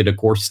 I just did a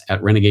course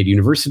at Renegade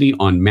University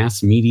on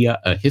mass media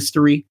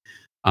history,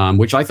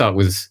 which I thought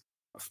was,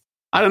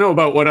 I don't know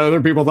about what other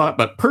people thought,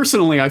 but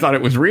personally, I thought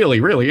it was really,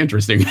 really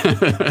interesting.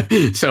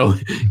 So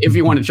if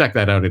you want to check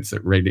that out, it's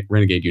at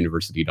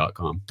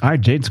renegadeuniversity.com. All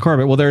right, James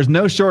Corbett. Well, there's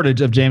no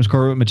shortage of James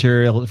Corbett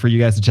material for you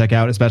guys to check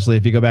out, especially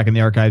if you go back in the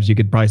archives. You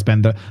could probably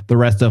spend the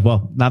rest of,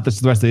 well, not the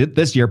rest of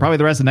this year, probably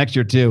the rest of next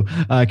year too,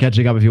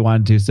 catching up if you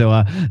wanted to.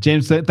 So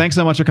James, thanks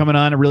so much for coming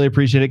on. I really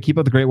appreciate it. Keep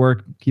up the great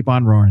work. Keep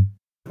on roaring.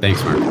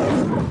 Thanks, Mark.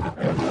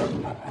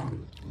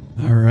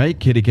 All right,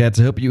 kitty cats,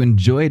 I hope you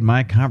enjoyed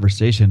my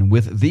conversation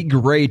with the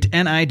great,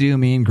 and I do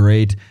mean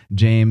great,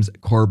 James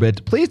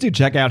Corbett. Please do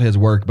check out his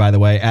work, by the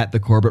way, at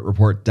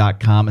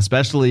thecorbettreport.com,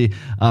 especially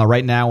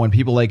right now when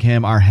people like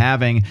him are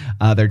having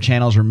their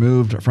channels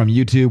removed from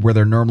YouTube where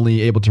they're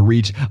normally able to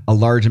reach a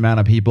large amount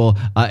of people.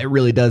 It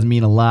really does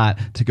mean a lot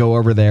to go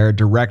over there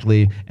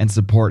directly and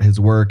support his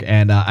work.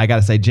 And I got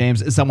to say,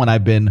 James is someone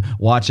I've been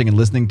watching and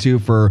listening to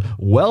for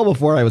well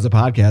before I was a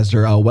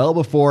podcaster, well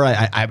before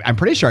I'm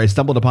pretty sure I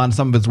stumbled upon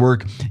some of his work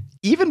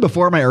even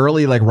before my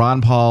early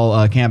Ron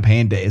Paul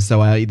campaign days.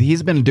 So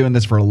he's been doing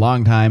this for a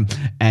long time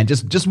and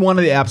just one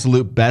of the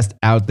absolute best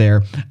out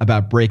there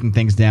about breaking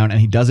things down. And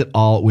he does it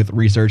all with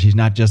research. He's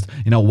not just,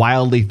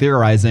 wildly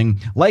theorizing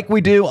like we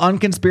do on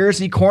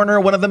Conspiracy Corner,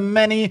 one of the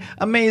many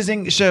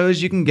amazing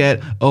shows you can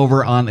get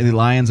over on the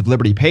Lions of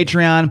Liberty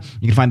Patreon.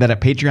 You can find that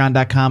at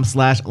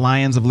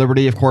patreon.com/Lions of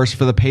Liberty. Of course,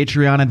 for the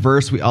Patreon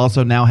adverse, we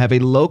also now have a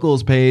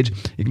locals page.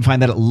 You can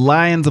find that at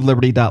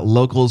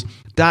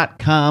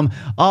lionsofliberty.locals.com.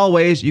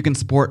 Always, you can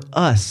support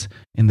us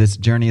in this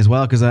journey as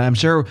well, because I'm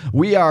sure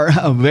we are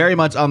very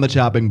much on the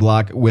chopping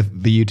block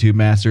with the YouTube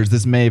Masters.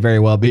 This may very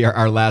well be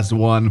our last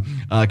one,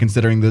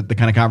 considering the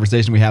kind of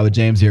conversation we had with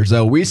James here.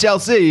 So we shall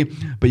see,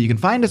 but you can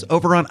find us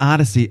over on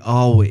Odyssey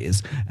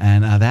always,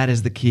 and that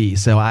is the key.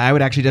 So I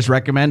would actually just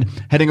recommend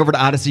heading over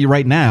to Odyssey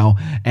right now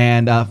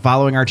and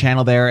following our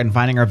channel there and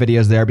finding our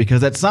videos there,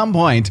 because at some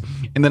point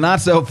in the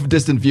not so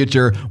distant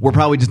future, we're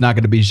probably just not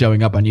going to be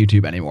showing up on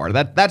YouTube anymore.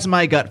 That's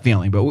my gut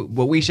feeling, but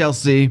what we shall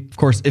see. Of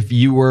course, if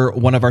you were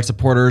one of our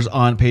supporters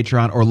on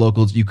Patreon or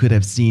Locals, you could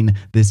have seen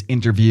this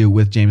interview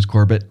with James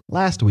Corbett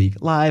last week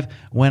live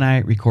when I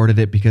recorded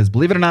it, because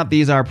believe it or not,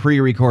 these are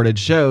pre-recorded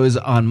shows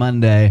on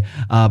Monday,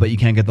 but you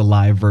can get the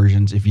live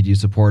versions if you do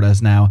support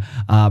us. Now,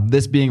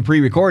 this being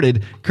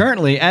pre-recorded,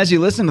 currently, as you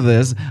listen to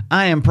this,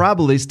 I am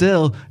probably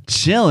still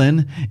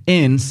chilling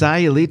in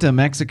Sayulita,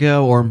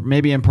 Mexico, or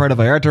maybe in Puerto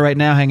Vallarta right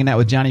now, hanging out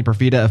with Johnny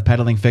Perfida of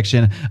Peddling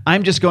Fiction.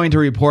 I'm just going to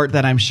report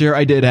that I'm sure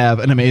I did have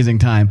an amazing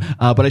time,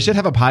 but I should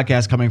have a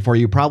podcast coming for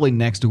you probably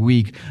next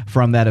week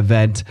from that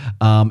event,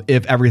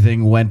 if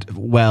everything went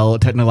well,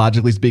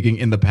 technologically speaking,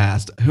 in the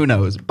past. Who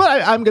knows?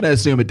 But I'm going to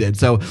assume it did.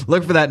 So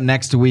look for that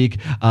next week.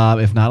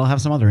 If not, I'll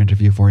have some other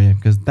interview for you,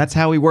 because that's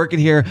how we work it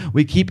here.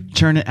 We keep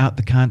churning out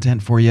the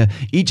content for you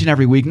each and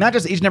every week, not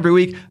just each and every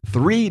week,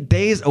 3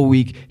 days a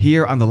week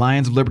here on the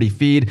Lions of Liberty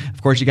feed.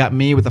 Of course, you got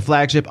me with the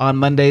flagship on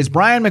Mondays,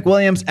 Brian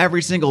McWilliams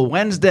every single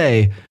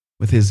Wednesday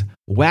with his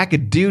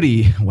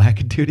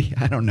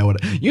wackadooty. I don't know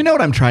you know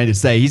what I'm trying to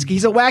say.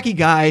 He's a wacky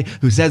guy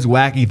who says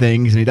wacky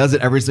things, and he does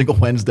it every single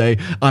Wednesday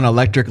on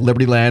Electric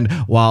Liberty Land,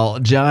 while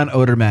John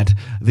Odermatt,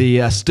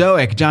 the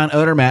stoic John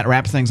Odermatt,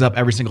 wraps things up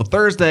every single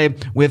Thursday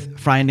with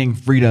Finding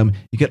Freedom.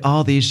 You get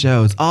all these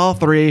shows, all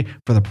 3,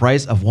 for the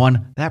price of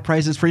 1. That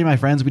price is free, my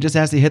friends. We just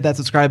ask you to hit that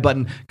subscribe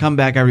button, come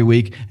back every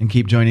week, and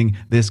keep joining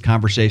this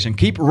conversation.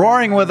 Keep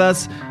roaring with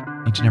us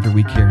each and every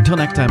week here. Until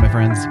next time, my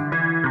friends.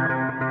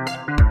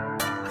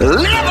 Live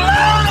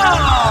long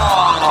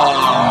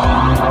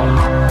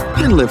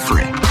and live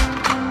free.